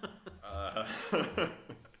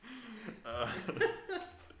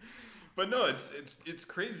 But no, it's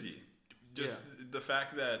crazy. Just the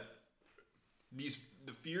fact that the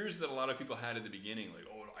fears that a lot of people had at the beginning,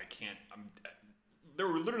 there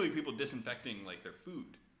were literally people disinfecting their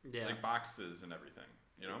food, boxes and everything,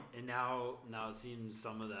 And now it seems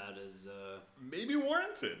some of that is maybe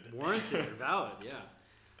warranted or valid, yeah.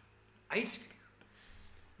 Ice cream.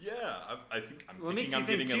 Yeah, I think I'm well, thinking I'm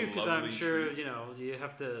getting too, because I'm sure treat. You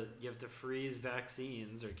have to freeze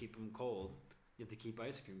vaccines or keep them cold. You have to keep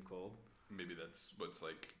ice cream cold. Maybe that's what's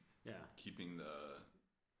keeping the.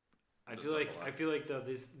 I feel like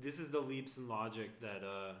this is the leaps in logic that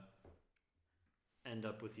end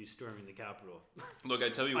up with you storming the Capitol. Look, I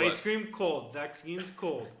tell you ice cream cold, vaccines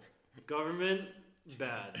cold, government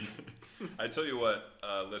bad. I tell you what,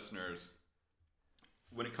 listeners.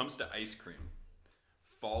 When it comes to ice cream,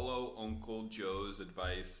 follow Uncle Joe's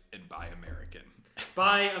advice and buy American.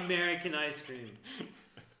 Buy American ice cream.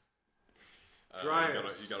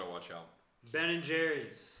 Dryers. You gotta watch out. Ben and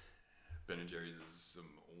Jerry's. Ben and Jerry's is some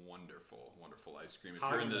wonderful, wonderful ice cream.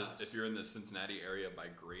 Haagen-Dazs. If you're in the Cincinnati area, buy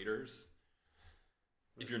Graders.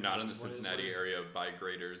 If you're not in the Cincinnati area, buy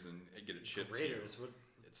Graders and get it shipped Graders? to you. What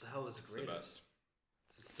the hell is It's Graders? the best.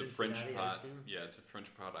 It's a French Cincinnati pot. ice cream? Yeah, it's a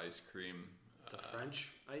French pot ice cream. It's a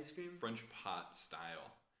French ice cream? French pot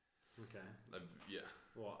style. Okay. Yeah.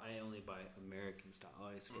 Well, I only buy American style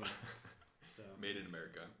ice cream. So Made in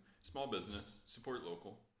America. Small business. Support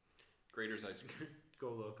local. Graders ice cream.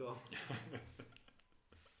 Go local.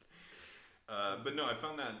 But no, I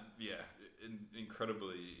found that,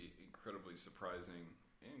 incredibly surprising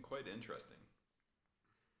and quite interesting.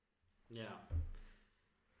 Yeah.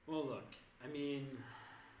 Well, look, I mean,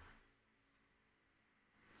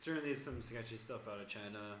 certainly some sketchy stuff out of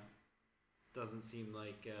China. Doesn't seem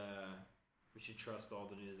like we should trust all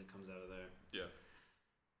the news that comes out of there. Yeah.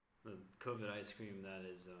 The COVID ice cream, that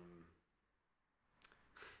is,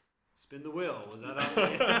 spin the wheel. Was that on?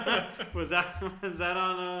 was that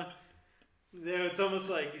on? It's almost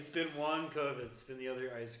like you spin one COVID, spin the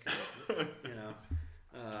other ice cream.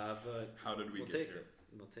 But how did we we'll get take here? it.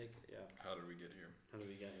 We'll take it. Yeah. How did we get here? How did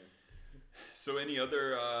we get here? So, any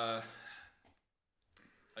other, I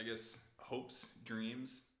guess, hopes,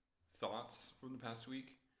 dreams, thoughts from the past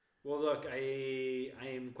week? Well, look, I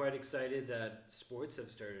am quite excited that sports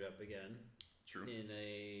have started up again. True. In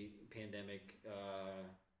a pandemic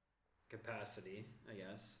capacity, I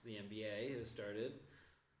guess. The NBA has started.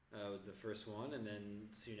 Was the first one, and then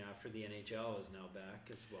soon after the NHL is now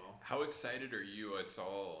back as well. How excited are you? I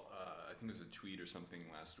saw, I think it was a tweet or something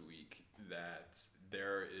last week, that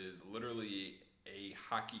there is literally a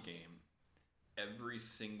hockey game every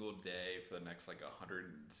single day for the next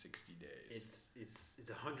 160 days. It's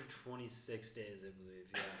 126 days, I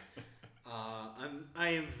believe. Yeah. I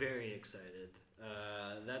am very excited.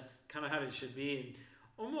 That's kind of how it should be, and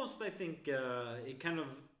almost I think it kind of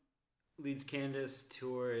leads Candace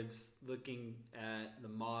towards looking at the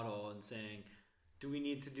model and saying, do we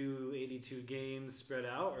need to do 82 games spread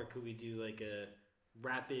out, or could we do like a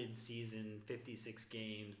rapid season, 56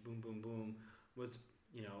 games, boom, boom, boom? It's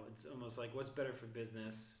almost like what's better for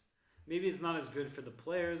business. Maybe it's not as good for the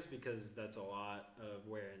players because that's a lot of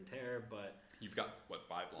wear and tear, but you've got 5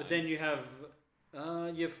 lines? But then you have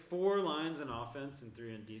 4 lines in offense and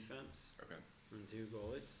 3 in defense. Okay. And 2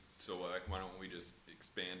 goalies. So why don't we just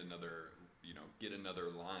expand another, get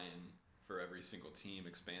another line for every single team,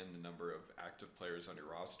 expand the number of active players on your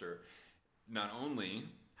roster. Not only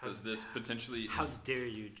does this potentially... How dare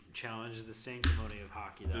you challenge the sanctimony of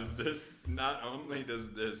hockey, though? Not only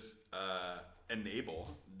does this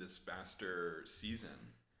enable this faster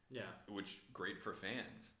season, yeah, which great for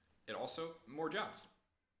fans, it also, more jobs.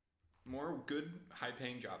 More good,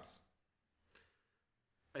 high-paying jobs.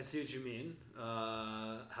 I see what you mean.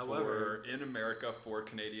 However, in America, for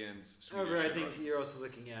Canadians, Swedish, however, I think Russians. you're also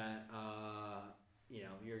looking at,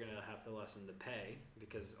 you're going to have to lessen the pay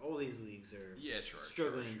because all these leagues are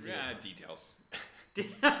struggling. Sure. Yeah, details.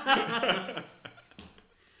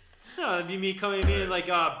 No, it'd be me coming in like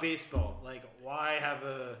baseball. Like, why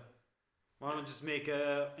don't just make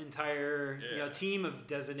a entire team of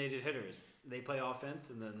designated hitters? They play offense,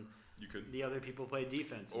 and then you could. The other people play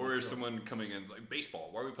defense. Or someone coming in like baseball.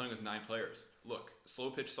 Why are we playing with 9 players? Look, slow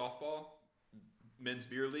pitch softball, men's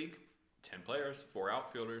beer league, 10 players, 4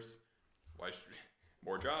 outfielders.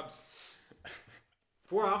 More jobs?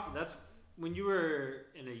 4 outfielders. That's when you were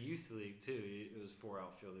in a youth league too. It was 4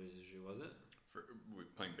 outfielders usually, was it? For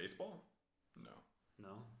playing baseball? No.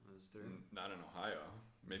 No, it was 3. Not in Ohio.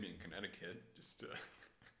 Maybe in Connecticut. Just.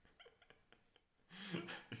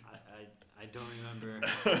 I don't remember.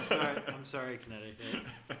 I'm sorry, Connecticut.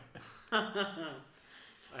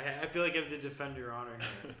 I feel like I have to defend your honor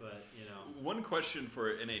here, but One question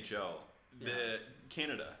for NHL: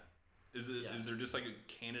 Canada. Is there just like a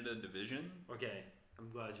Canada division? Okay, I'm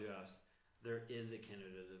glad you asked. There is a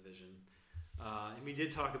Canada division, and we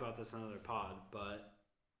did talk about this on another pod, but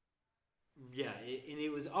yeah,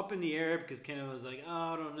 it was up in the air because Canada was like,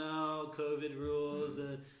 oh, I don't know, COVID rules,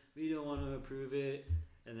 we don't want to approve it.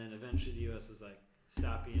 And then eventually the U.S. is like,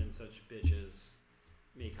 stop being such bitches,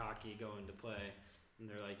 make hockey go into play. And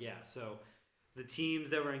they're like, yeah. So the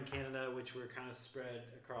teams that were in Canada, which were kind of spread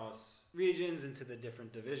across regions into the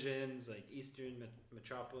different divisions, like Eastern,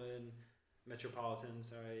 Metropolitan, and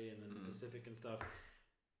then Pacific and stuff,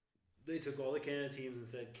 they took all the Canada teams and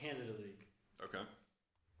said Canada League. Okay.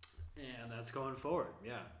 And that's going forward,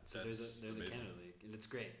 yeah. So there's amazing. a Canada League, and it's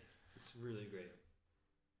great. It's really great.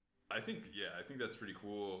 I think that's pretty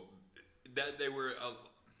cool. That they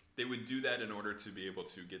they would do that in order to be able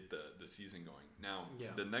to get the season going. Now,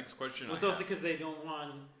 the next question it's also because they don't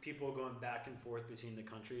want people going back and forth between the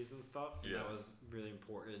countries and stuff. And that was really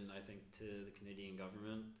important, I think, to the Canadian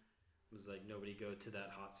government. It was like nobody go to that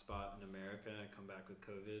hot spot in America and come back with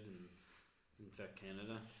COVID and infect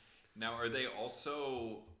Canada. Now, are they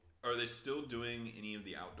still doing any of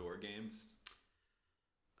the outdoor games?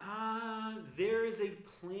 There is a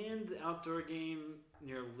planned outdoor game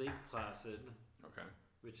near Lake Placid. Okay.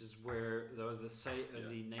 Which is where that was the site of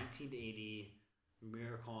the 1980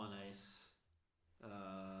 Miracle on Ice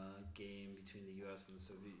game between the U.S. and the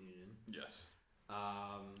Soviet Union. Yes.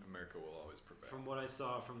 America will always prevail. From what I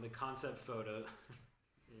saw from the concept photo,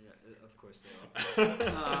 of course they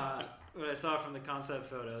are. What I saw from the concept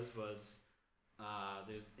photos was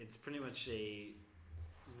it's pretty much a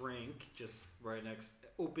rink just right next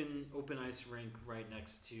open ice rink right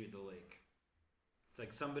next to the lake. It's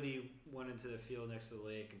like somebody went into the field next to the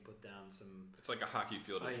lake and put down some. It's like a hockey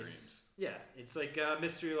field ice. Of dreams. Yeah, it's like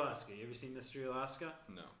Mystery Alaska. You ever seen Mystery Alaska?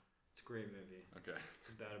 No. It's a great movie. Okay. It's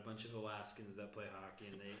about a bunch of Alaskans that play hockey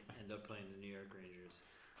and they end up playing the New York Rangers.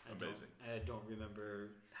 Amazing. I don't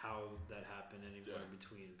remember how that happened anywhere in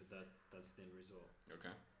between, but that's the end result.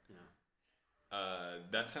 Okay. Yeah.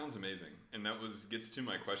 That sounds amazing, and that gets to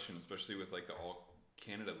my question, especially with like the All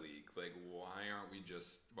Canada League. Like, why aren't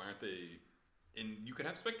they? And you could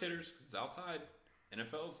have spectators because it's outside.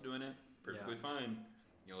 NFL's doing it perfectly fine.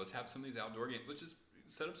 Let's have some of these outdoor games. Let's just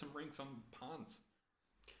set up some rinks on ponds.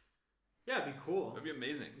 Yeah, it'd be cool. That'd be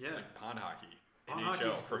amazing. Yeah. Like pond hockey. Pond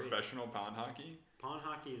NHL, hockey's professional pond hockey. Pond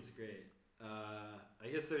hockey is great. I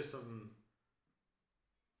guess there's some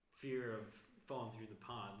fear of falling through the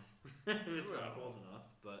pond if it's not cold enough,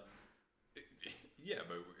 but... Yeah,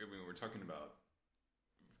 but I mean, we're talking about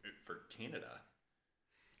for Canada.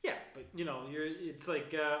 Yeah, but it's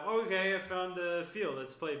like, okay, I found a field.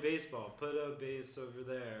 Let's play baseball. Put a base over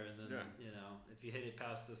there, and then if you hit it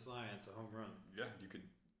past this line, it's a home run. Yeah, you could.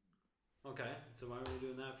 Okay, so why are we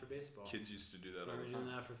doing that for baseball? Kids used to do that all the time. Why are we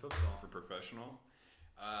doing that for football? For professional,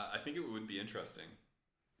 I think it would be interesting.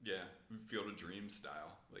 Yeah, Field of Dreams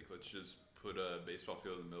style. Like, let's just put a baseball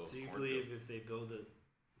field in the middle. So of you cornfield. believe if they build it,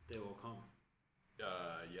 they will come?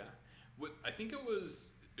 Yeah. I think it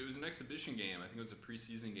was an exhibition game. I think it was a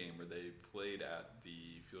preseason game where they played at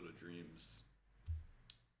the Field of Dreams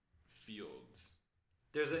field.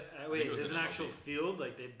 There's an actual field,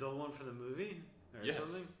 like they built one for the movie or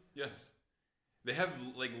something? Yes. They have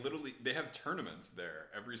they have tournaments there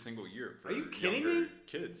every single year for Are you kidding me?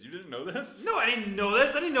 Kids. You didn't know this? No, I didn't know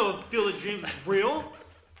this. I didn't know Field of Dreams is real.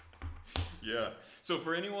 Yeah. So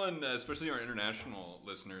for anyone, especially our international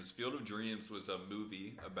listeners, Field of Dreams was a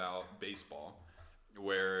movie about baseball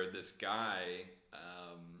where this guy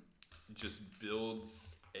just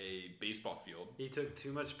builds a baseball field. He took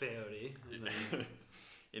too much peyote.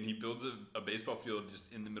 And he builds a baseball field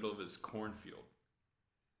just in the middle of his cornfield.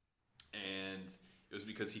 And it was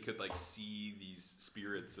because he could see these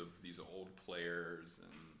spirits of these old players,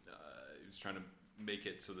 and he was trying to make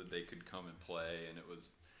it so that they could come and play. And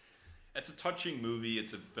it's a touching movie.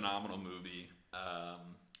 It's a phenomenal movie.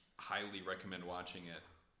 Highly recommend watching it.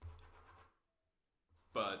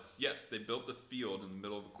 But yes, they built the field in the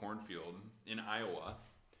middle of a cornfield in Iowa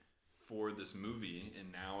for this movie,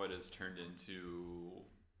 and now it has turned into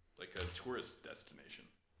like a tourist destination.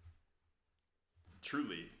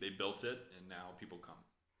 Truly, they built it, and now people come.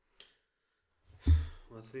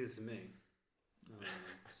 Well, it's news to me.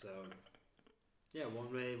 So, yeah,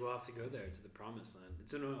 one day we'll have to go there to the promised land.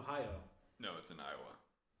 It's in Ohio. No, it's in Iowa.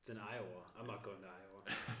 It's in Iowa. I'm not going to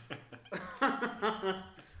Iowa.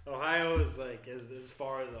 Ohio is like as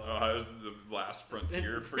far as Ohio's the last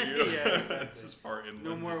frontier for you. Yeah, exactly. It's as far inland.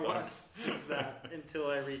 No more west since that until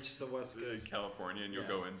I reach the west coast. California, and you'll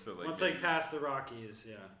go into once past the Rockies,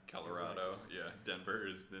 yeah. Colorado, yeah. Denver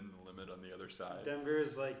is then the limit on the other side. Denver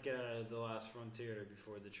is like the last frontier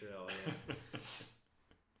before the trail.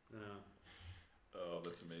 Yeah. Oh,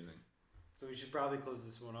 that's amazing. So we should probably close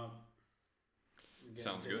this one up.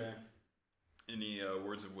 Sounds good. Any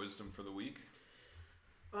words of wisdom for the week?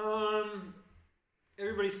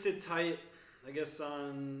 Everybody sit tight. I guess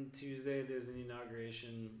on Tuesday there's an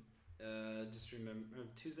inauguration. Just remember,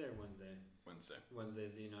 Tuesday or Wednesday? Wednesday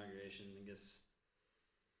is the inauguration. I guess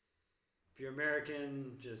if you're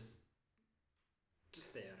American, just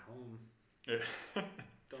stay at home.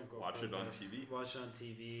 Don't go watch it on TV. Watch it on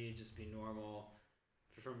TV. Just be normal.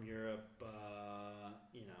 If you're from Europe,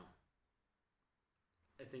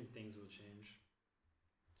 I think things will change.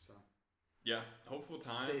 So. Yeah, hopeful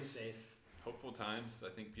times. Stay safe. Hopeful times. I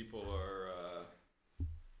think people are,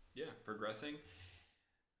 progressing.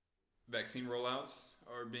 vaccine rollouts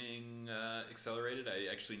are being accelerated.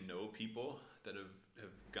 I actually know people that have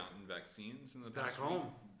gotten vaccines in the past Back home.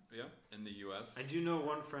 week. Yeah, in the U.S. I do know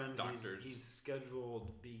one friend. Doctors. He's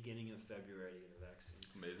scheduled beginning of February to get a vaccine.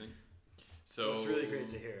 Amazing. So it's really great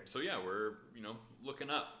to hear. So yeah, we're looking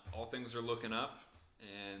up. All things are looking up,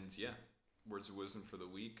 and yeah, words of wisdom for the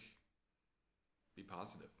week: be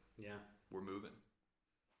positive. Yeah, we're moving.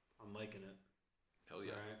 I'm liking it. Hell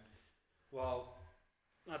yeah! All right. Well,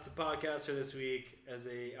 that's the podcast for this week. As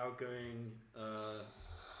a outgoing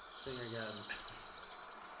thing again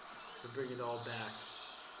to bring it all back.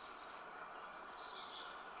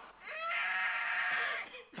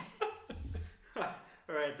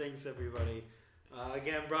 All right, thanks everybody.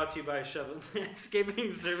 Again, brought to you by Chevron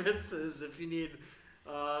Landscaping Services. If you need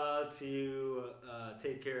to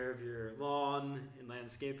take care of your lawn and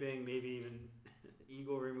landscaping, maybe even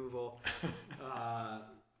eagle removal,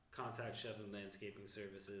 contact Chevron Landscaping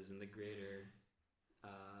Services in the greater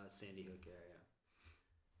Sandy Hook area.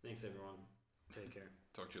 Thanks, everyone. Take care.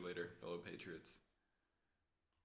 Talk to you later, fellow patriots.